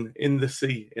he was in the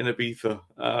sea in Ibiza.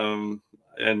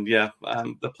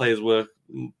 The players were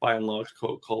by and large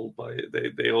caught cold by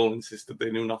it. They all insisted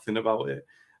they knew nothing about it.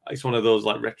 It's one of those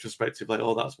like retrospective, like,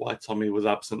 oh, that's why Tommy was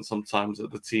absent sometimes at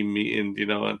the team meeting,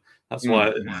 and that's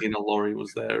why Laurie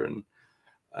was there and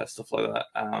stuff like that.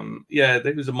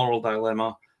 There was a moral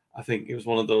dilemma. I think it was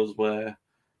one of those where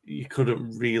you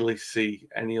couldn't really see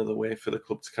any other way for the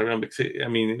club to carry on, because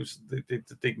it was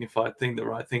the dignified thing, the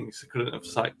right thing. So couldn't have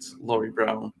sacked Laurie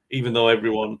Brown, even though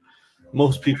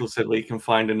most people said, well, you can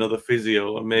find another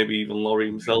physio, and maybe even Laurie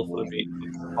himself would have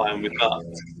been fine with that.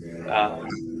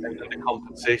 And the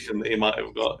compensation that he might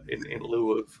have got in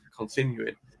lieu of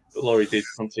continuing. But Laurie did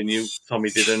continue, Tommy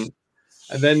didn't.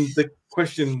 And then the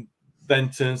question then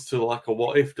turns to like a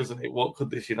what if, doesn't it? What could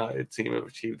this United team have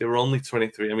achieved? They were only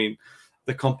 23.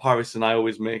 The comparison I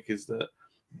always make is that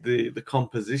the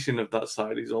composition of that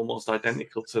side is almost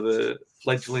identical to the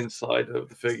fledgling side of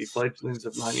the Fergie fledglings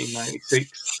of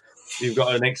 1996. You've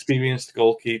got an experienced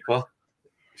goalkeeper,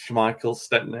 Schmeichel,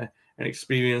 Stepney, an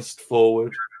experienced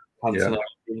forward, Hansen,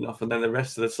 enough, and then the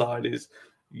rest of the side is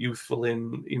youthful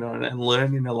and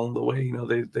learning along the way.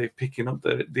 They're picking up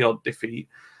the odd defeat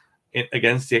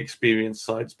against the experienced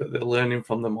sides, but they're learning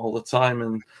from them all the time,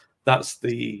 and that's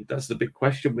the big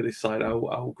question with this side.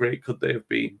 How great could they have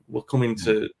been? We'll come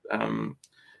into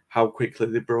how quickly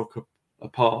they broke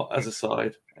apart as a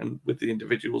side and with the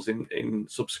individuals in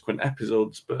subsequent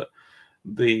episodes, but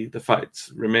the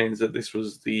fact remains that this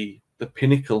was the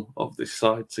pinnacle of this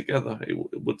side together. It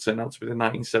would turn out to be the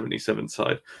 1977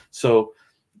 side. So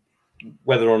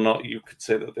whether or not you could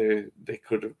say that they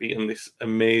could have beaten this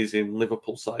amazing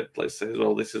Liverpool side, let's say as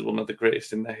well, this is one of the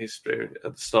greatest in their history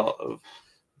at the start of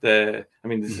this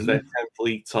is their 10th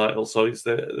league title, so it's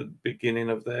the beginning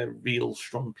of their real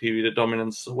strong period of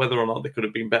dominance. So whether or not they could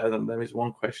have been better than them is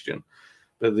one question,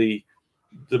 but the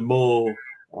more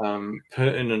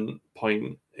pertinent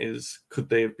point is, could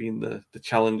they have been the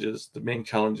challengers, the main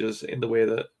challengers, in the way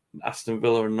that Aston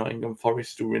Villa and Nottingham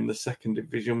Forest, who were in the second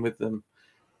division with them,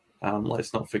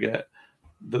 let's not forget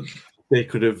that they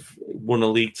could have won a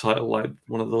league title like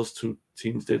one of those two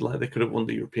teams did, like they could have won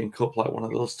the European Cup like one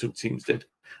of those two teams did.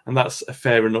 And that's a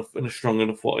fair enough and a strong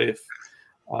enough what if.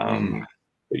 But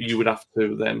you would have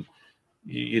to then,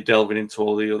 you're delving into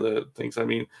all the other things.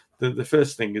 The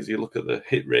first thing is you look at the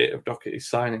hit rate of Doherty's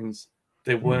signings.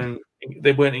 They weren't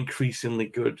increasingly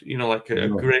good. A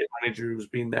great manager who's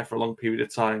been there for a long period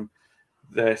of time,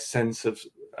 their sense of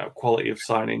quality of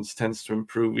signings tends to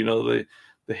improve.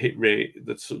 The hit rate,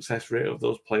 the success rate of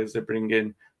those players they bring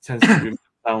in tends to be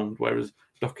down, whereas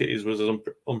Doherty's was as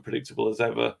unpredictable as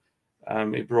ever.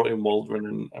 He brought in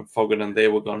Waldron and Fogan, and they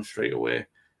were gone straight away.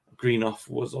 Greenough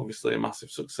was obviously a massive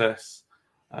success,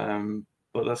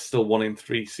 but that's still 1 in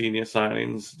 3 senior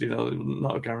signings.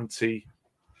 Not a guarantee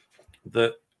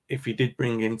that if he did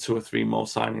bring in 2 or 3 more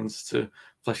signings to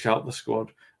flesh out the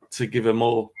squad, to give a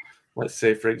more let's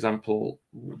say, for example,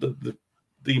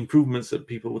 the improvements that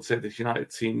people would say this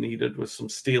United team needed was some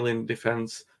steel in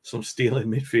defence, some steel in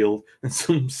midfield, and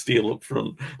some steel up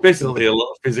front. Basically, a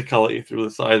lot of physicality through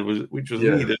the side, which was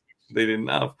needed, which they didn't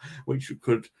have, which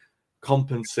could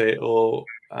compensate or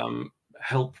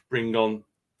help bring on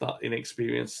that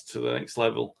inexperience to the next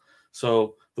level.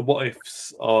 So the what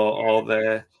ifs are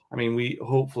there. I mean, we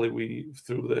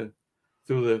through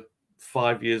the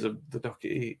 5 years of the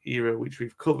Docherty era, which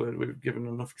we've covered, we've given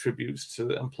enough tributes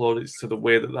to and plaudits to the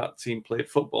way that team played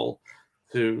football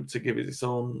to give it its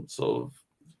own sort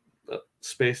of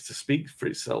space to speak for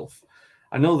itself.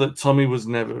 I know that Tommy was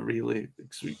never really,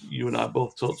 you and I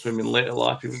both talked to him in later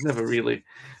life, he was never really,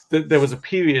 there was a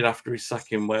period after his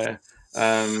sacking where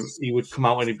he would come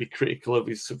out and he'd be critical of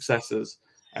his successors,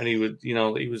 and he would,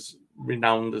 he was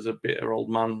renowned as a bitter old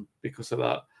man because of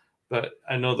that. But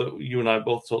I know that you and I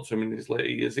both talked to him in his later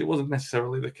years. It wasn't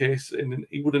necessarily the case, and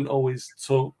he wouldn't always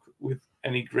talk with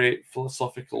any great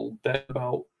philosophical depth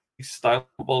about his style of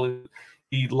football.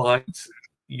 He liked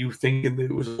you thinking that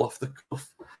it was off the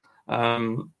cuff.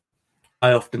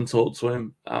 I often talked to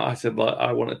him. I said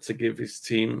I wanted to give his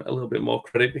team a little bit more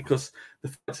credit, because the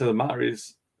fact of the matter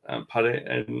is, Paddy,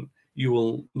 and you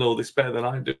will know this better than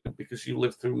I do because you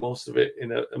lived through most of it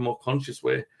in a more conscious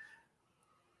way.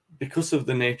 Because of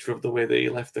the nature of the way that he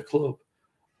left the club,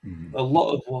 a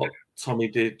lot of what Tommy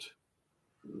did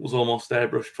was almost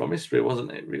airbrushed from history,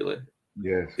 wasn't it, really?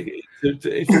 Yes.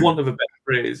 If you want of a better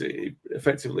phrase, it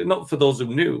effectively, not for those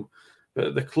who knew,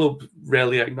 but the club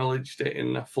rarely acknowledged it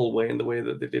in a full way in the way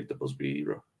that they did the Busby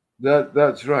era.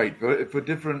 That's right. But for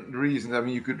different reasons. I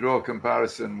mean, you could draw a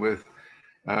comparison with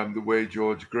the way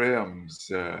George Graham's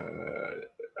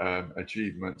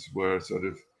achievements were sort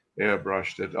of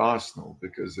airbrushed at Arsenal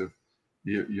because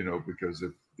he was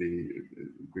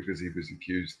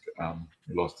accused,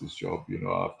 he lost his job,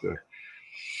 after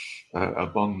a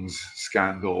Bungs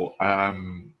scandal. I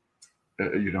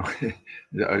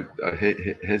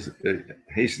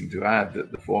hasten to add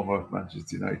that the former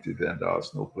Manchester United and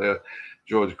Arsenal player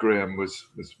George Graham was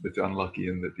a bit unlucky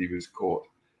in that he was caught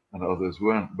and others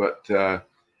weren't. But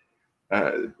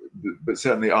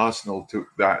certainly Arsenal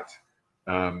took that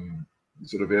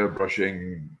sort of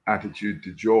airbrushing attitude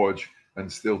to George,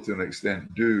 and still to an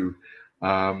extent do.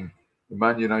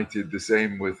 Man United the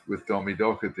same with Tommy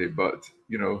Docherty, but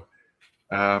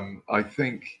I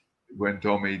think when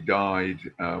Tommy died,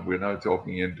 we're now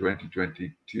talking in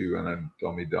 2022, and then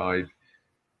Tommy died.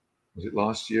 Was it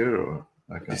last year or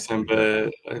December?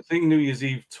 I think New Year's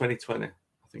Eve 2020. I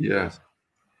think. Yeah,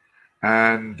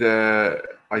 and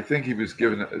I think he was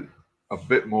given a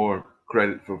bit more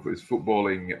credit for his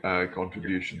footballing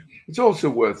contribution. It's also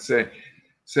worth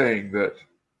saying that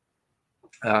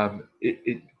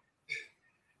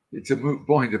it's a moot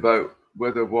point about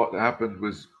whether what happened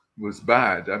was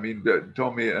bad. I mean,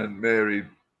 Tommy and Mary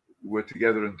were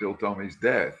together until Tommy's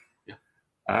death,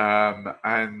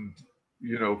 and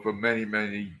for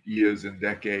many years and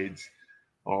decades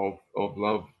of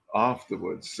love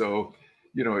afterwards. So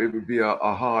it would be a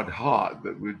hard heart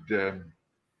that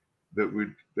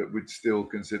would still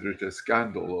consider it a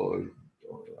scandal, or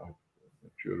I'm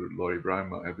sure Laurie Brown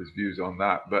might have his views on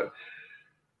that, but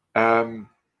I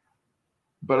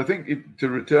think to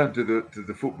return to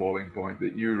the footballing point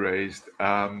that you raised,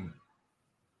 I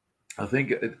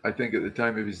think at the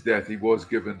time of his death he was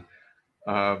given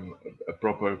a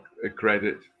proper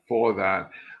credit for that.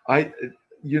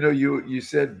 You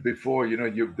said before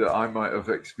that I might have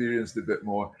experienced a bit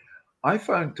more. I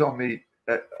found Tommy,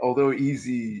 although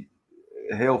easy,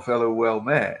 hail fellow, well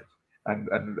met, and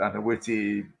a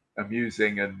witty,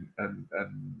 amusing, and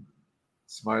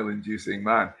smile-inducing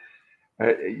man.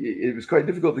 It was quite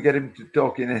difficult to get him to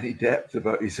talk in any depth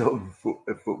about his own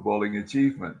footballing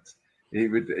achievements. He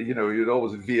would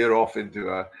always veer off into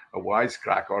a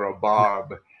wisecrack or a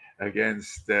barb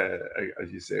against,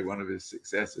 as you say, one of his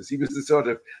successors. He was the sort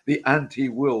of the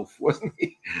anti-Wilf, wasn't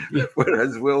he?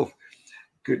 Whereas Wilf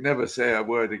could never say a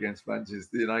word against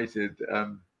Manchester United.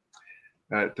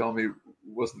 Tommy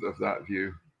wasn't of that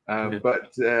view,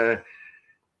 but.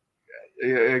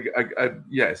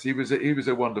 Yes, he was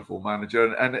a wonderful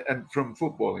manager, and from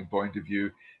footballing point of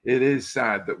view, it is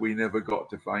sad that we never got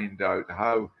to find out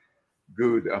how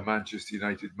good a Manchester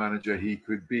United manager he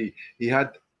could be. He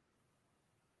had,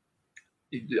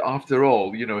 after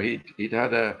all, he'd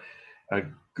had a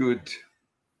good.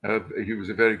 He was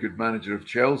a very good manager of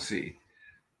Chelsea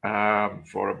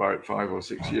for about 5 or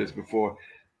 6 years before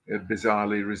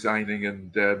bizarrely resigning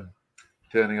and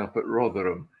turning up at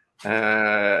Rotherham.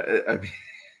 I mean,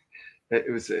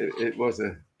 it was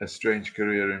a strange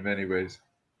career in many ways.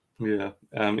 Yeah,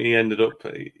 he ended up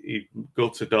he'd go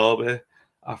to Derby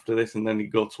after this, and then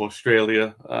he'd go to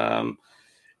Australia.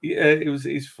 Yeah,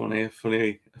 he's funny, a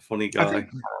funny guy.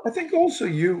 I think also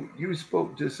you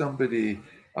spoke to somebody,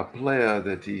 a player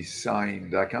that he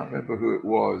signed. I can't remember who it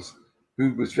was,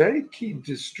 who was very keen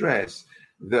to stress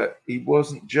that he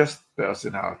wasn't just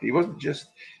personality.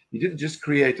 He didn't just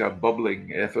create a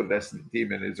bubbling, effervescent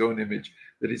team in his own image.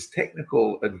 That his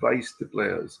technical advice to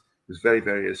players was very,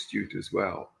 very astute as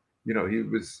well. You know, he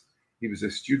was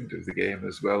a student of the game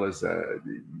as well as a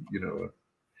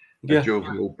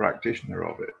jovial practitioner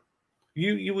of it.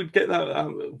 You would get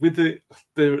that with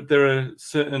there are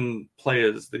certain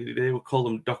players, they would call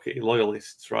them Doherty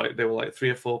loyalists, right? They were like 3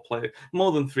 or 4 players,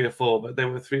 more than 3 or 4, but there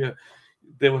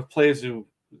were players who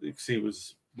he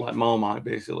was like Marmite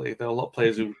basically. There were a lot of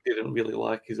players who didn't really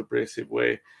like his abrasive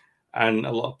way, and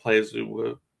a lot of players who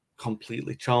were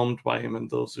completely charmed by him, and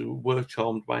those who were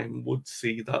charmed by him would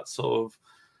see that sort of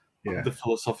the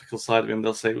philosophical side of him.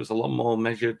 They'll say it was a lot more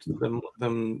measured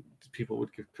than people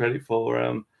would give credit for.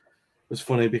 It was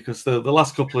funny because the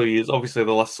last couple of years, obviously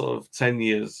the last sort of 10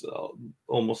 years,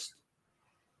 almost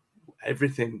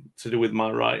everything to do with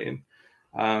my writing.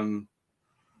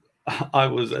 I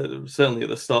was certainly at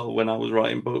the start when I was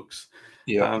writing books.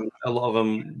 Yeah, a lot of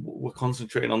them were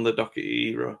concentrating on the Doherty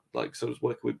era. Like, so I was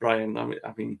working with Brian. I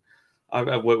mean,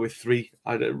 I've worked with 3.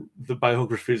 The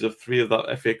biographies of 3 of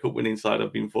that FA Cup winning side.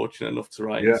 I've been fortunate enough to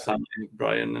write. Sam,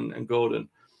 Brian, and Gordon,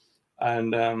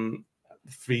 and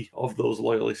 3 of those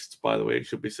loyalists, by the way, it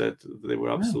should be said, they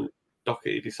were absolute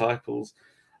Doherty disciples.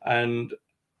 And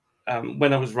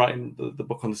when I was writing the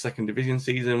book on the 2nd division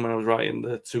season, when I was writing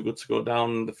the Too Good to Go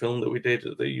Down, the film that we did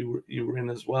that you were in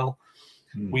as well,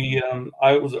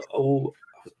 I was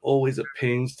always at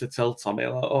pains to tell Tommy,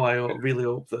 like, I really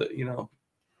hope that, you know,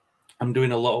 I'm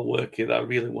doing a lot of work here that I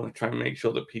really want to try and make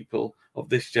sure that people of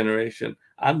this generation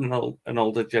and an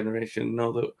older generation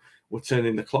know that we're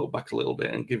turning the clock back a little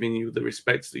bit and giving you the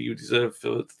respect that you deserve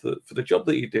for the job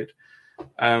that you did.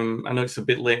 I know it's a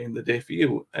bit late in the day for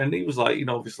you. And he was like, you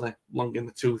know, obviously long in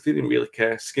the tooth. He didn't really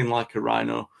care. Skin like a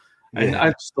rhino. And I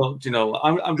just thought, you know,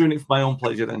 I'm doing it for my own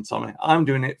pleasure then, Tommy. I'm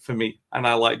doing it for me. And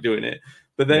I like doing it.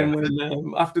 But then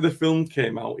when after the film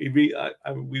came out, we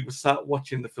were sat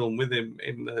watching the film with him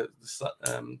in the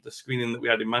screening that we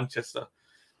had in Manchester.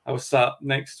 I was sat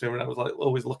next to him and I was like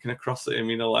always looking across at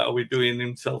him, you know, like, are we doing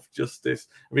himself justice?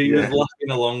 I mean, he was laughing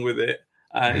along with it.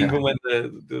 Even when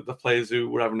the players who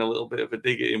were having a little bit of a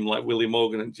dig at him, like Willie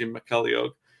Morgan and Jim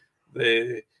McCalliog,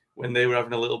 when they were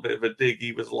having a little bit of a dig,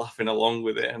 he was laughing along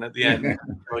with it. And at the end, you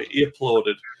know, he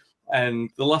applauded.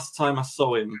 And the last time I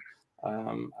saw him,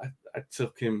 I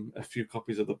took him a few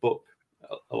copies of the book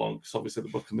along, because obviously the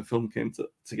book and the film came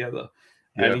together.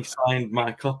 And he signed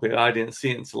my copy. I didn't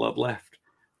see it until I'd left.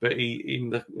 But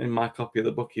in my copy of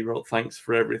the book, he wrote, "Thanks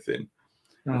for everything."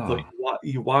 I thought,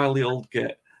 you wily old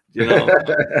git. You know,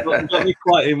 got me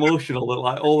quite emotional that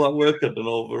like all that work I'd done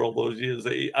over all those years,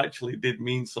 that it actually did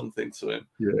mean something to him.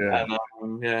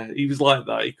 And he was like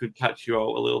that. He could catch you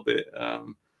out a little bit. I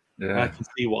can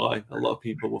see why a lot of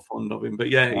people were fond of him.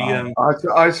 But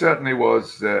I certainly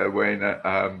was, Wayne.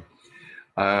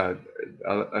 I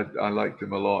liked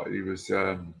him a lot. He was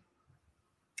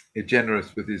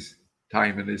generous with his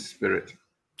time and his spirit.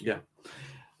 Yeah.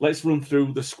 Let's run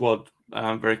through the squad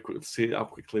very quickly to see how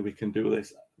quickly we can do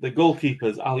this. The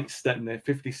goalkeepers, Alex Stepney,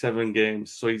 57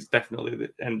 games. So he's definitely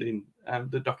ending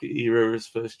the Doherty era as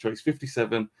first choice.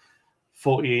 57,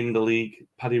 40 in the league.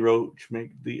 Paddy Roach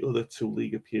made the other 2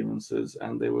 league appearances,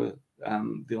 and they were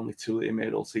the only 2 that he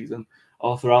made all season.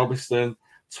 Arthur Albiston,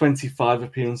 25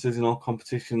 appearances in all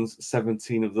competitions,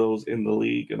 17 of those in the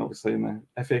league, and obviously in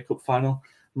the FA Cup final.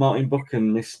 Martin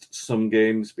Buchan missed some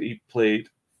games, but he played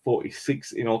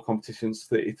 46 in all competitions,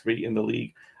 33 in the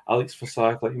league. Alex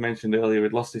Forsyth, like you mentioned earlier,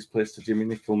 had lost his place to Jimmy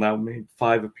Nicholl, now made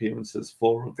 5 appearances,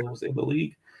 4 of those in the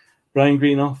league. Brian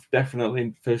Greenough,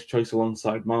 definitely first choice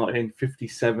alongside Martin,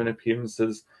 57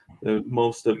 appearances, the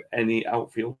most of any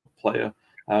outfield player,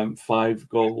 5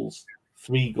 goals,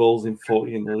 3 goals in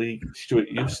 40 in the league. Stuart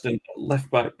Houston,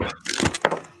 left back,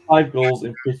 5 goals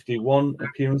in 51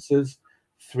 appearances,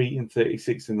 3 in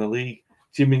 36 in the league.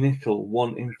 Jimmy Nicholl,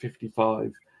 1 in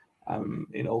 55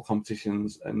 in all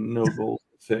competitions, and no goals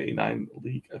in 39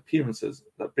 league appearances.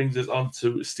 That brings us on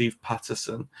to Steve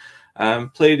Patterson.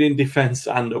 Played in defence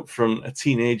and up front, a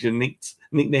teenager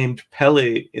nicknamed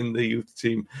Pele in the youth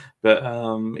team, but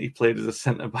he played as a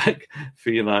centre-back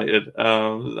for United.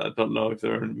 I don't know if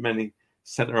there are many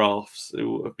centre-halves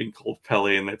who have been called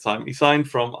Pele in their time. He signed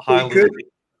from Highland.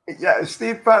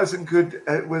 Steve Patterson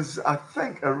was, I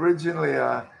think, originally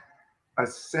a a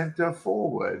centre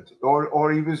forward,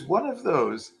 or he was one of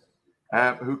those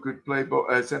who could play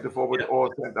both centre forward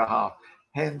or centre half.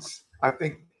 Hence, I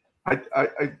think I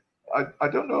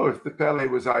don't know if the Pele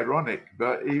was ironic,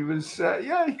 but he was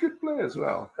he could play as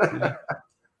well.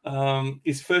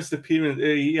 His first appearance,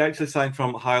 he actually signed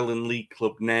from Highland League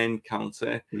club Nairn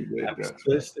County. His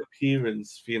first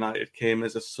appearance for United came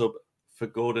as a sub for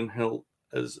Gordon Hill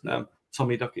as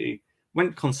Tommy Docherty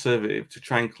went conservative to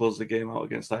try and close the game out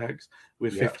against Ajax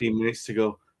with 15 minutes to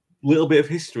go. Little bit of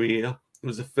history here. It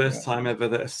was the first time ever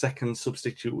that a second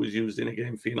substitute was used in a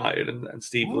game for United, and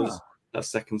Steve was that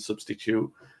second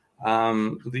substitute.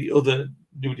 The other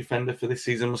new defender for this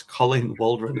season was Colin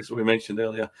Waldron, as we mentioned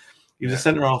earlier. He was a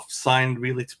centre-half signed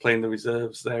really to play in the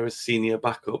reserves there as senior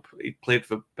backup. He played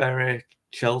for Bury,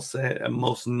 Chelsea, and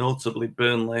most notably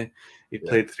Burnley. He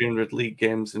played 300 league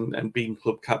games and been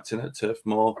club captain at Turf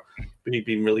Moor, but he'd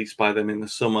been released by them in the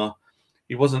summer.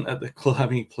 He wasn't at the club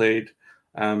having he played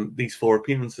these 4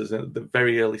 appearances at the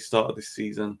very early start of this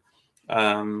season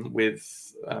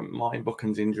with Martin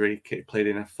Buchan's injury. He played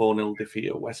in a 4-0 defeat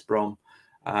at West Brom,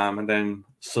 and then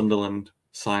Sunderland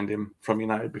signed him from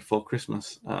United before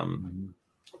Christmas.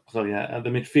 So at the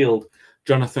midfield,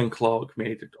 Jonathan Clark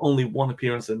made only 1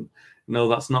 appearance, and no,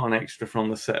 that's not an extra from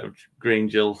the set of Green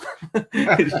Jill.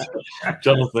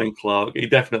 Jonathan Clark. He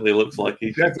definitely looks like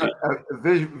he should be.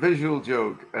 A visual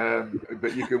joke,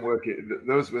 but you can work it.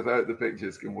 Those without the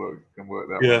pictures can work that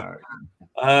one out.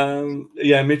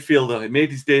 Midfielder. He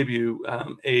made his debut,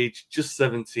 age just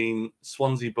 17,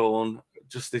 Swansea born.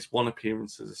 Just this 1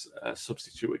 appearance as a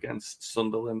substitute against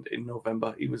Sunderland in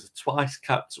November. He was a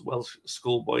twice-capped Welsh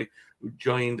schoolboy who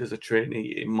joined as a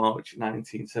trainee in March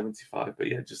 1975. But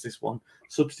just this 1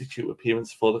 substitute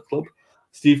appearance for the club.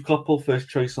 Steve Coppell, first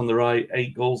choice on the right,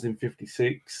 8 goals in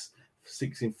 56,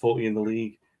 6 in 40 in the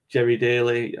league. Jerry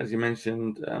Daly, as you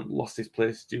mentioned, lost his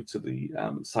place due to the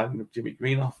signing of Jimmy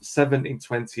Greenough. 7 in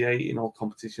 28 in all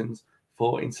competitions,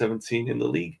 4 in 17 in the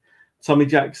league. Tommy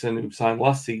Jackson, who signed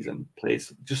last season,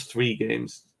 plays just 3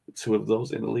 games, 2 of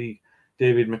those in the league.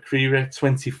 David McCreary,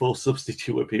 24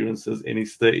 substitute appearances in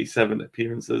his 37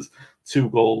 appearances,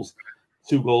 2 goals.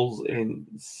 2 goals in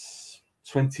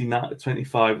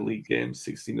 25 league games,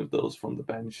 16 of those from the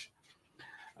bench.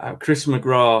 Chris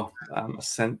McGraw,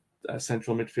 a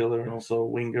central midfielder and also a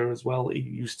winger as well. He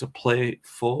used to play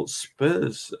for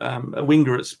Spurs, a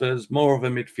winger at Spurs, more of a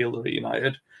midfielder at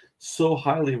United. So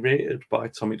highly rated by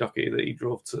Tommy Docherty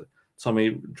that Tommy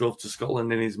drove to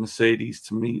Scotland in his Mercedes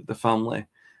to meet the family.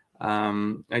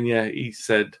 He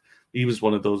said he was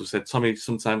one of those who said Tommy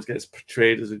sometimes gets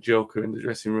portrayed as a joker in the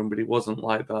dressing room, but he wasn't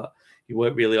like that. He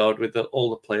worked really hard with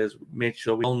all the players, made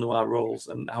sure we all knew our roles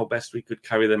and how best we could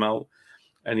carry them out.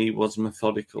 And he was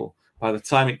methodical. By the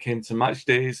time it came to match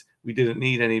days, we didn't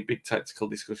need any big tactical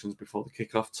discussions before the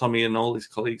kickoff. Tommy and all his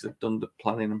colleagues had done the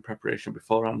planning and preparation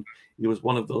beforehand. He was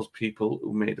one of those people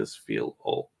who made us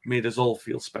all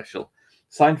feel special.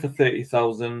 Signed for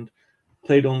 30,000,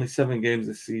 played only 7 games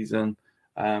this season,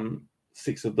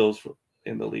 6 of those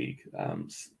in the league,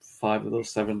 5 of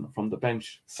those 7 from the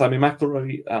bench. Sammy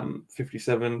McIlroy,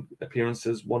 57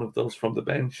 appearances, 1 of those from the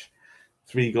bench,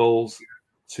 3 goals,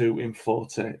 2 in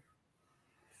 40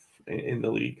 in the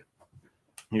league.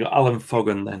 You got Alan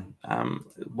Foggon then,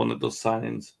 one of those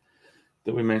signings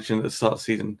that we mentioned at the start of the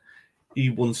season. He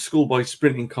won schoolboy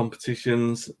sprinting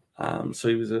competitions, so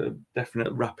he was a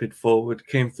definite rapid forward.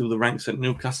 Came through the ranks at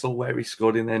Newcastle, where he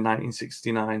scored in their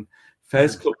 1969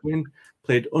 Fairs Cup win.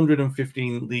 Played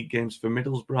 115 league games for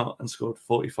Middlesbrough and scored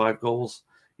 45 goals.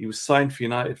 He was signed for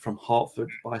United from Hartford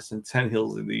by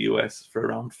Centennials in the US for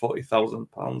around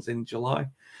 £40,000 in July,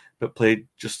 but played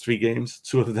just 3 games,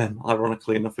 2 of them,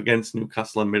 ironically enough, against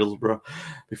Newcastle and Middlesbrough,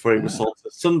 before he was sold to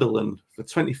Sunderland for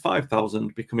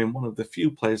 £25,000, becoming one of the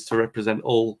few players to represent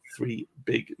all 3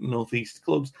 big North East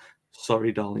clubs.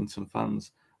 Sorry, Darlington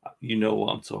fans, you know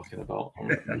what I'm talking about. I'm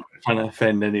not trying to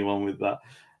offend anyone with that.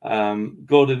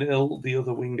 Gordon Hill, the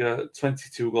other winger,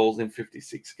 22 goals in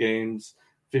 56 games,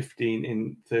 15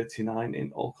 in 39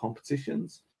 in all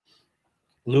competitions.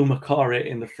 Lou Macari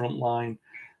in the front line,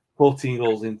 14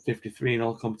 goals in 53 in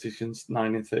all competitions,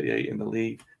 9 in 38 in the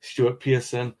league. Stuart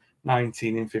Pearson,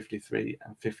 19 in 53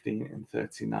 and 15 in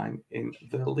 39 in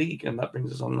the league. And that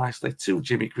brings us on nicely to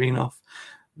Jimmy Greenough,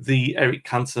 the Eric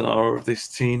Cantona of this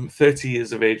team, 30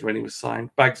 years of age when he was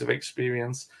signed, bags of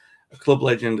experience, a club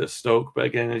legend at Stoke. But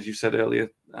again, as you said earlier,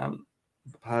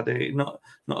 Paddy, not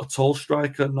a tall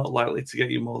striker, not likely to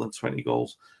get you more than 20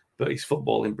 goals, but his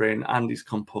footballing brain and his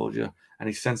composure and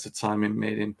his sense of timing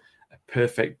made him a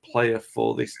perfect player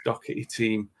for this Docherty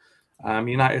team.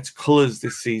 United's colours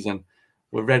this season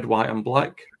were red, white and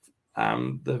black.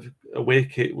 They've away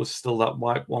kit was still that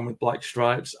white one with black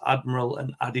stripes. Admiral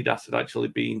and Adidas had actually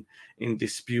been in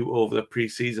dispute over the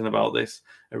pre-season about this.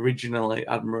 Originally,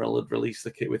 Admiral had released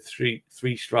the kit with three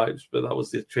stripes, but that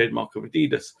was the trademark of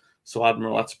Adidas. So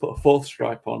Admiral had to put a fourth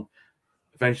stripe on.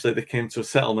 Eventually, they came to a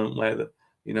settlement where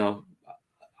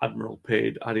Admiral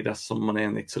paid Adidas some money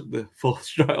and they took the fourth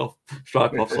stripe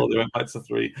off, so they went back to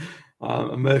three.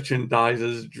 A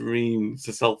merchandiser's dream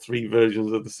to sell three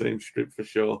versions of the same strip for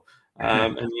sure.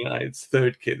 And United's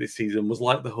third kit this season was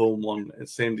like the home one,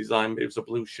 same design, but it was a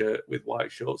blue shirt with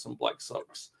white shorts and black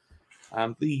socks.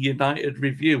 The United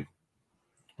review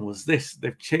was this.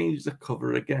 They've changed the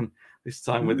cover again, this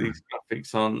time with these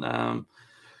graphics on.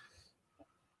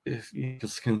 If you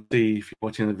just can see, if you're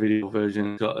watching the video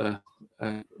version, it's got a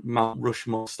Mount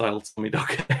Rushmore style Tommy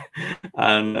Docherty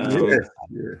and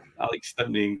Alex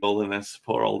Stepney in goal, and their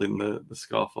support holding the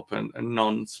scarf up, and a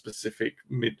non-specific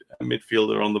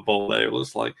midfielder on the ball there. It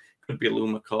looks like could be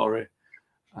Lou McCorry,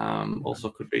 also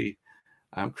could be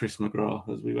Chris McGraw,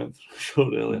 as we went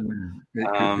through earlier.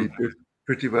 It could be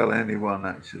pretty well anyone,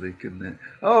 actually, couldn't it?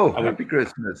 Oh, happy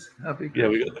Christmas! Happy Christmas! Yeah,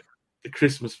 we got the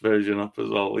Christmas version up as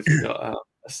well. We've got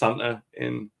Santa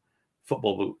in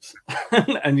football boots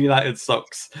and United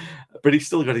socks, but he's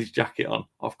still got his jacket on,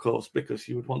 of course, because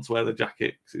you would want to wear the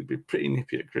jacket because it'd be pretty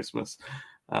nippy at Christmas.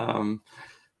 Let's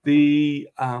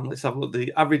have a look.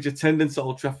 The average attendance at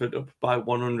Old Trafford up by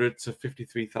 100 to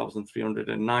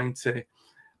 53,390.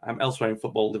 Elsewhere in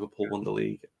football, Liverpool won the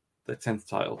league, their 10th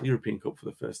title, the European Cup for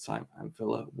the first time, and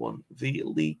Villa won the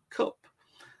League Cup.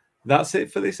 That's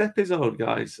it for this episode,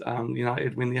 guys.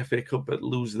 United win the FA Cup but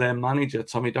lose their manager,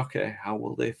 Tommy Docherty. How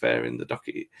will they fare in the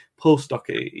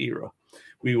post-Docherty era?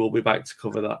 We will be back to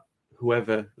cover that,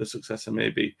 whoever the successor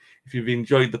may be. If you've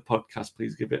enjoyed the podcast,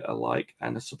 please give it a like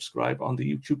and a subscribe on the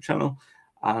YouTube channel.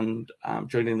 And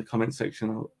join in the comment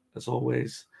section, as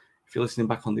always. If you're listening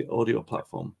back on the audio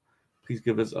platform, please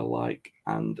give us a like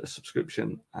and a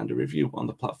subscription and a review on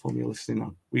the platform you're listening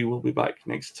on. We will be back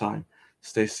next time.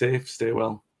 Stay safe, stay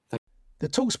well. The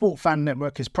TalkSport Fan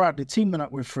Network is proudly teaming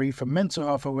up with Free for Mental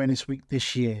Health Awareness Week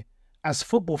this year. As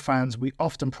football fans, we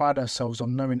often pride ourselves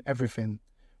on knowing everything,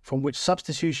 from which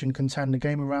substitution can turn the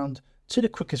game around to the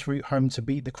quickest route home to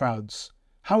beat the crowds.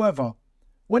 However,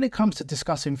 when it comes to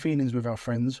discussing feelings with our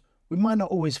friends, we might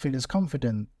not always feel as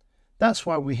confident. That's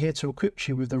why we're here to equip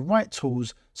you with the right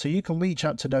tools so you can reach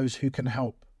out to those who can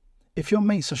help. If your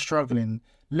mates are struggling,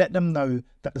 let them know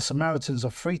that the Samaritans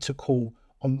are free to call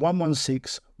on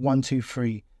 116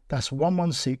 123. That's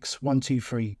 116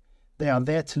 123. They are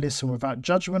there to listen without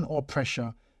judgment or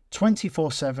pressure,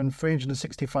 24/7,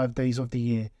 365 days of the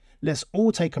year. Let's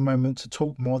all take a moment to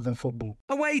talk more than football.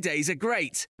 Away days are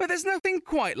great, but there's nothing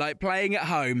quite like playing at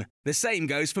home. The same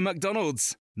goes for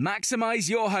McDonald's. Maximise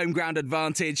your home ground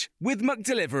advantage with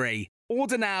McDelivery.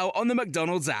 Order now on the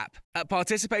McDonald's app. At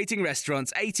participating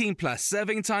restaurants, 18 plus,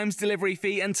 serving times, delivery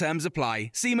fee and terms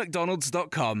apply. See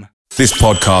mcdonalds.com. This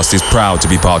podcast is proud to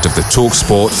be part of the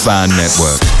TalkSport Fan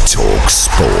Network.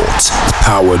 TalkSport.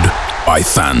 Powered by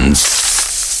fans.